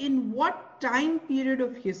says, in what time period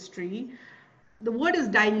of history, the word is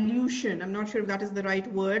dilution, I'm not sure if that is the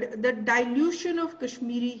right word, the dilution of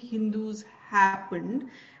Kashmiri Hindus happened,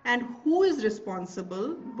 and who is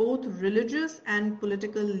responsible, both religious and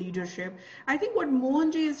political leadership? I think what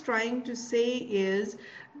Mohanji is trying to say is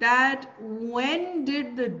that when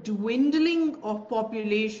did the dwindling of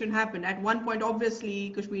population happen? At one point, obviously,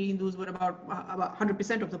 Kashmiri Hindus were about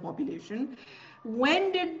 100% of the population.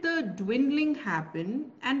 When did the dwindling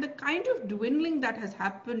happen, and the kind of dwindling that has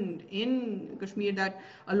happened in Kashmir, that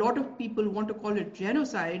a lot of people want to call it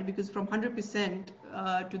genocide, because from 100%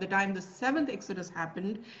 to the time the 7th Exodus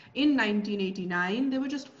happened in 1989, there were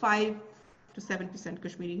just 5 to 7%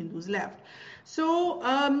 Kashmiri Hindus left. So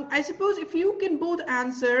I suppose if you can both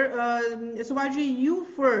answer, Subhaji, you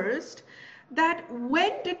first, that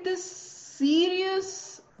when did this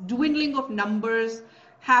serious dwindling of numbers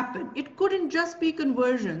happen? It couldn't just be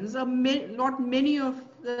conversions. Not many of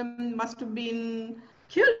them must have been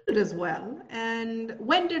killed as well. And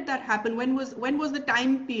when did that happen? When was the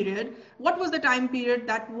time period? What was the time period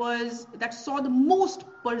that saw the most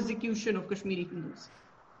persecution of Kashmiri Hindus?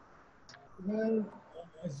 Well,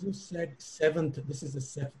 as you said, this is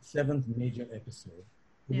the seventh major episode.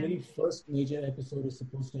 The very first major episode is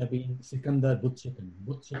supposed to have been Sikandar Butt Chicken.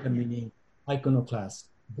 Butt Chicken meaning iconoclast.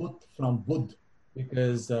 Butt from Buddh,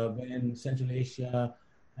 because when Central Asia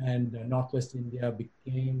and Northwest India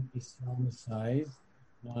became Islamicized,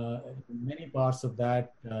 in many parts of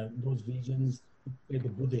those regions, were the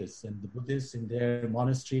Buddhists, and the Buddhists in their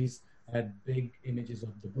monasteries had big images of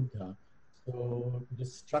the Buddha. So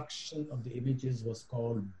destruction of the images was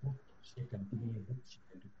called Butt Chicken, to be a Butt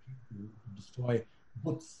Chicken, to destroy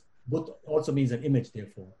Butts. Butt also means an image,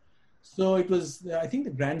 therefore. So it was, I think,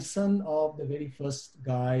 the grandson of the very first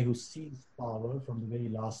guy who seized power from the very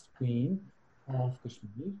last queen of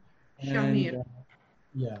Kashmir. Shamir.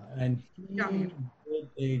 And he did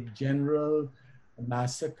a general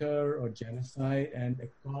massacre or genocide, and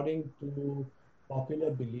according to popular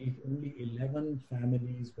belief, only 11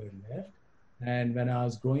 families were left. And when I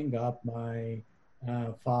was growing up, my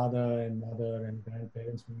father and mother and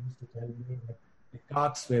grandparents used to tell me that the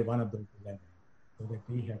Kaks were one of those 11. So that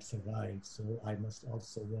we had survived. So I must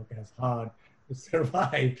also work as hard to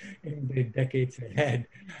survive in the decades ahead.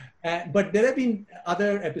 But there have been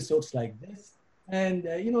other episodes like this. And,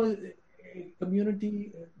 a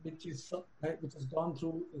community which has gone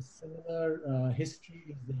through a similar history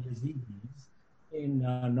is the Yazidis in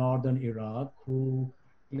northern Iraq, who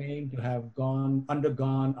claim to have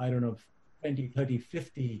undergone, 20, 30,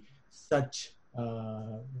 50 such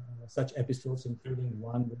episodes, including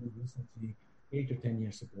one very recently, 8 or 10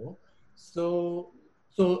 years ago. So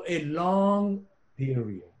a long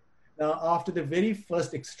period. Now, after the very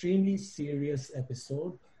first extremely serious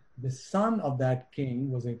episode, the son of that king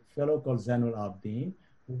was a fellow called Zainul Abidin,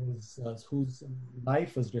 whose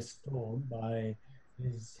life was restored by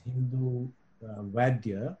his Hindu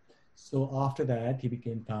Vaidya. So after that, he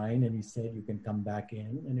became kind, and he said, you can come back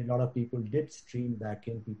in. And a lot of people did stream back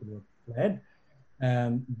in. People were fled.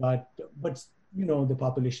 But the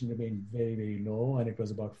population remained very, very low, and it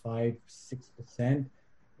was about 5-6% in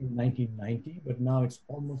 1990. But now it's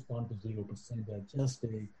almost gone to 0%. There are just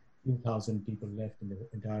a few thousand people left in the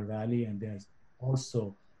entire valley, and they're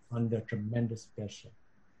also under tremendous pressure.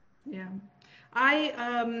 Yeah. I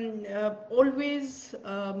always,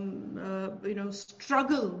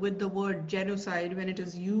 struggle with the word genocide when it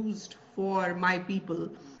is used for my people.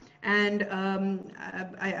 And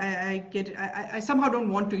I somehow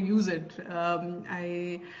don't want to use it.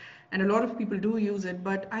 And a lot of people do use it,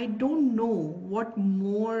 but I don't know what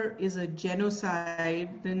more is a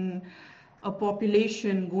genocide than a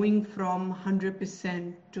population going from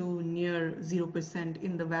 100% to near 0%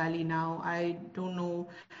 in the valley now. I don't know.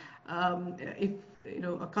 if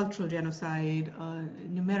a cultural genocide,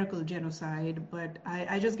 numerical genocide, but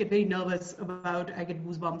I just get very nervous about, I get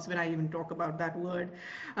goosebumps when I even talk about that word.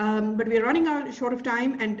 But we are running out short of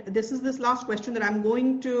time, and this last question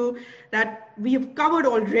that we have covered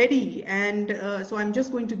already, and so I'm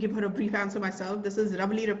just going to give her a brief answer myself. This is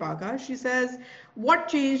Ravali Rapaka. She says, what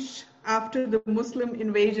changed after the Muslim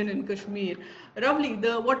invasion in Kashmir?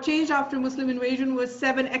 Ravli, what changed after Muslim invasion was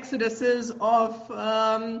 7 exoduses of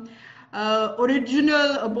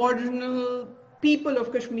original aboriginal people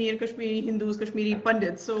of Kashmir, Kashmiri Hindus, Kashmiri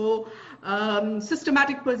Pandits. So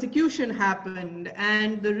systematic persecution happened,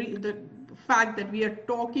 and the fact that we are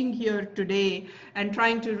talking here today and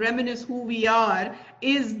trying to reminisce who we are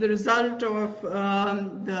is the result of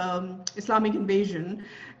the Islamic invasion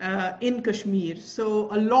in Kashmir. So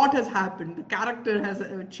a lot has happened. The character has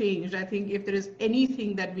changed. I think if there is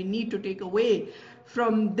anything that we need to take away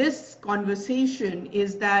from this conversation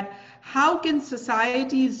is that how can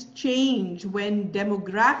societies change when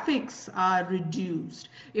demographics are reduced?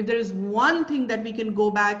 If there is one thing that we can go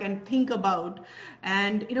back and think about,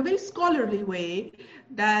 and in a very scholarly way,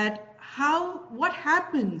 that what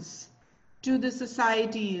happens to the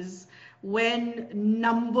societies when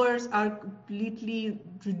numbers are completely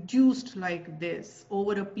reduced like this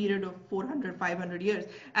over a period of 400, 500 years.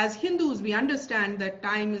 As Hindus, we understand that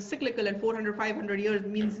time is cyclical and 400, 500 years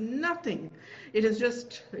means nothing. It is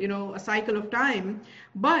just, a cycle of time.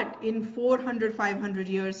 But in 400, 500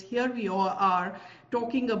 years, here we all are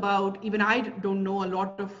talking about, even I don't know a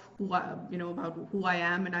lot of about who I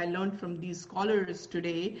am, and I learned from these scholars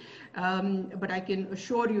today. But I can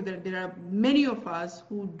assure you that there are many of us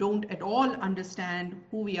who don't at all understand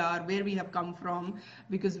who we are, where we have come from,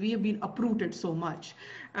 because we have been uprooted so much,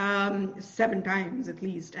 7 times at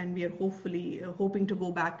least, and we are hoping to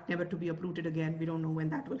go back, never to be uprooted again. We don't know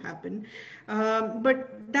when that will happen.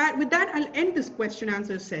 But with that, I'll end this question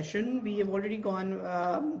answer session. We have already gone,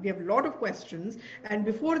 we have a lot of questions. And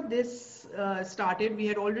before this started, we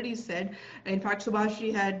had already said, in fact,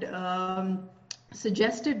 Subhashji had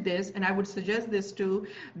suggested this, and I would suggest this to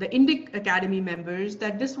the Indic Academy members,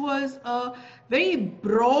 that this was a very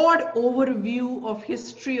broad overview of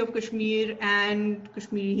history of Kashmir and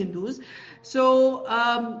Kashmiri Hindus. So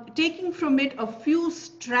taking from it a few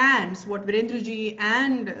strands, what Virendraji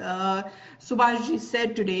and Subhashji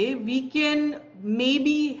said today, we can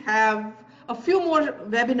maybe have a few more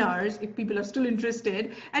webinars if people are still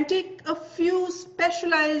interested, and take a few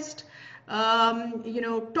specialized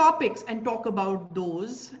topics and talk about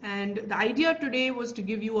those. And the idea today was to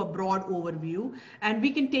give you a broad overview, and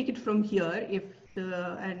we can take it from here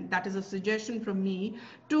and that is a suggestion from me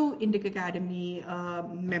to Indic Academy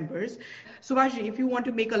members. Subhashji, if you want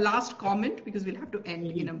to make a last comment, because we'll have to end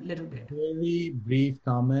in a little bit. Very brief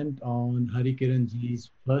comment on Hari Kiran Ji's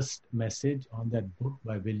first message on that book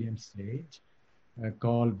by William Sage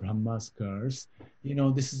called Brahma's Curse.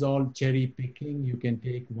 This is all cherry picking. You can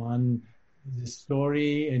take one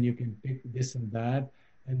story and you can pick this and that.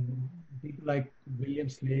 And people like William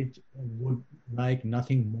Sage would like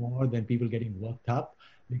nothing more than people getting worked up,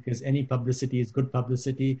 because any publicity is good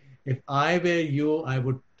publicity. If I were you, I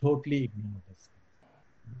would totally ignore this,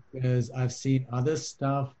 because I've seen other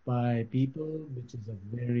stuff by people which is of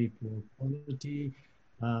very poor quality.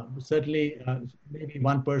 Certainly, maybe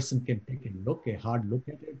one person can take a hard look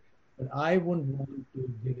at it, but I wouldn't want to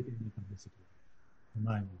give it any publicity. In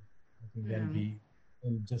my view, I think that'll be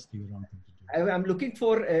just the wrong thing to do. I'm looking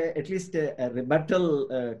for at least a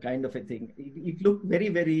rebuttal kind of a thing. It looked very,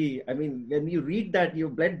 very, when you read that, your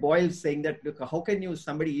blood boils, saying that, look, how can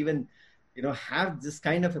somebody even, have this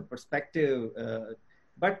kind of a perspective?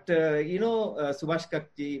 But Subhash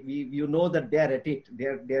Kakti, you know that they are at it.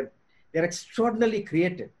 They're extraordinarily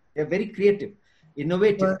creative. They're very creative,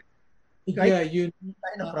 innovative.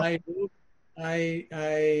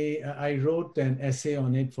 I wrote an essay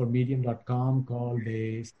on it for Medium.com called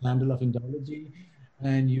A Scandal of Indology.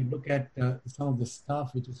 And you look at some of the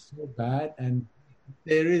stuff which is so bad, and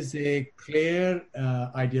there is a clear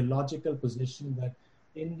ideological position that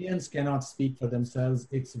Indians cannot speak for themselves.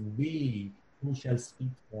 It's we who shall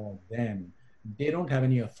speak for them. They don't have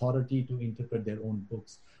any authority to interpret their own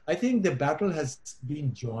books. I think the battle has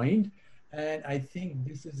been joined, and I think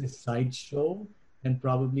this is a sideshow, and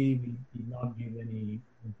probably we did not give any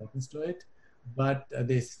importance to it, but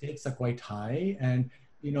the stakes are quite high. And,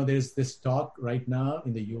 there's this talk right now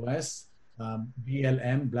in the US,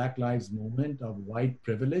 BLM, Black Lives Movement, of white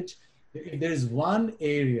privilege. If there is one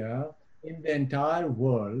area in the entire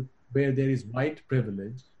world where there is white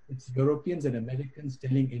privilege, it's Europeans and Americans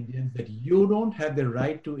telling Indians that you don't have the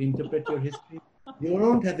right to interpret your history. You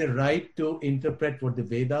don't have the right to interpret what the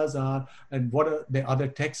Vedas are and what the other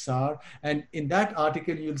texts are. And in that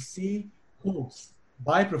article, you'll see quotes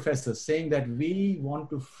by professors saying that we want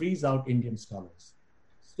to freeze out Indian scholars.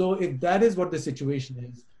 So if that is what the situation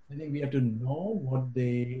is, I think we have to know what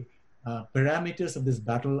the parameters of this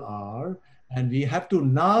battle are. And we have to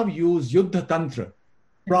now use Yuddha Tantra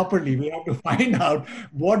properly. We have to find out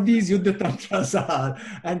what these Yuddha Tantras are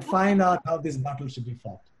and find out how this battle should be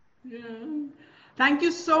fought. Yeah. Thank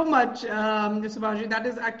you so much, Subhashji. That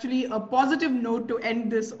is actually a positive note to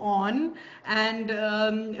end this on. And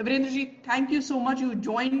Virendraji, thank you so much. You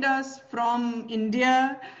joined us from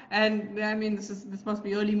India. And I mean, this must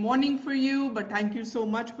be early morning for you, but thank you so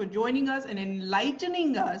much for joining us and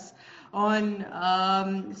enlightening us on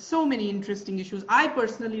so many interesting issues. I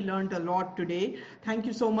personally learned a lot today. Thank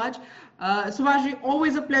you so much. Subhashji,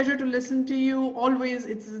 always a pleasure to listen to you. Always,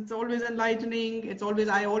 it's always enlightening.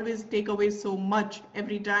 I always take away so much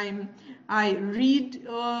every time I read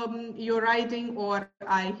your writing or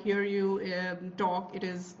I hear you talk. It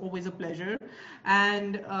is always a pleasure.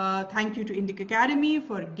 And thank you to Indic Academy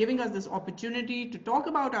for giving us this opportunity to talk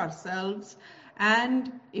about ourselves.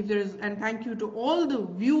 And thank you to all the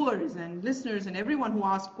viewers and listeners and everyone who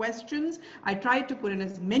asked questions. I tried to put in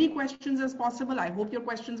as many questions as possible. I hope your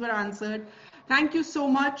questions were answered. Thank you so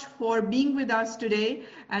much for being with us today.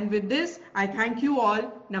 And with this, I thank you all.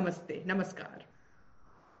 Namaste. Namaskar.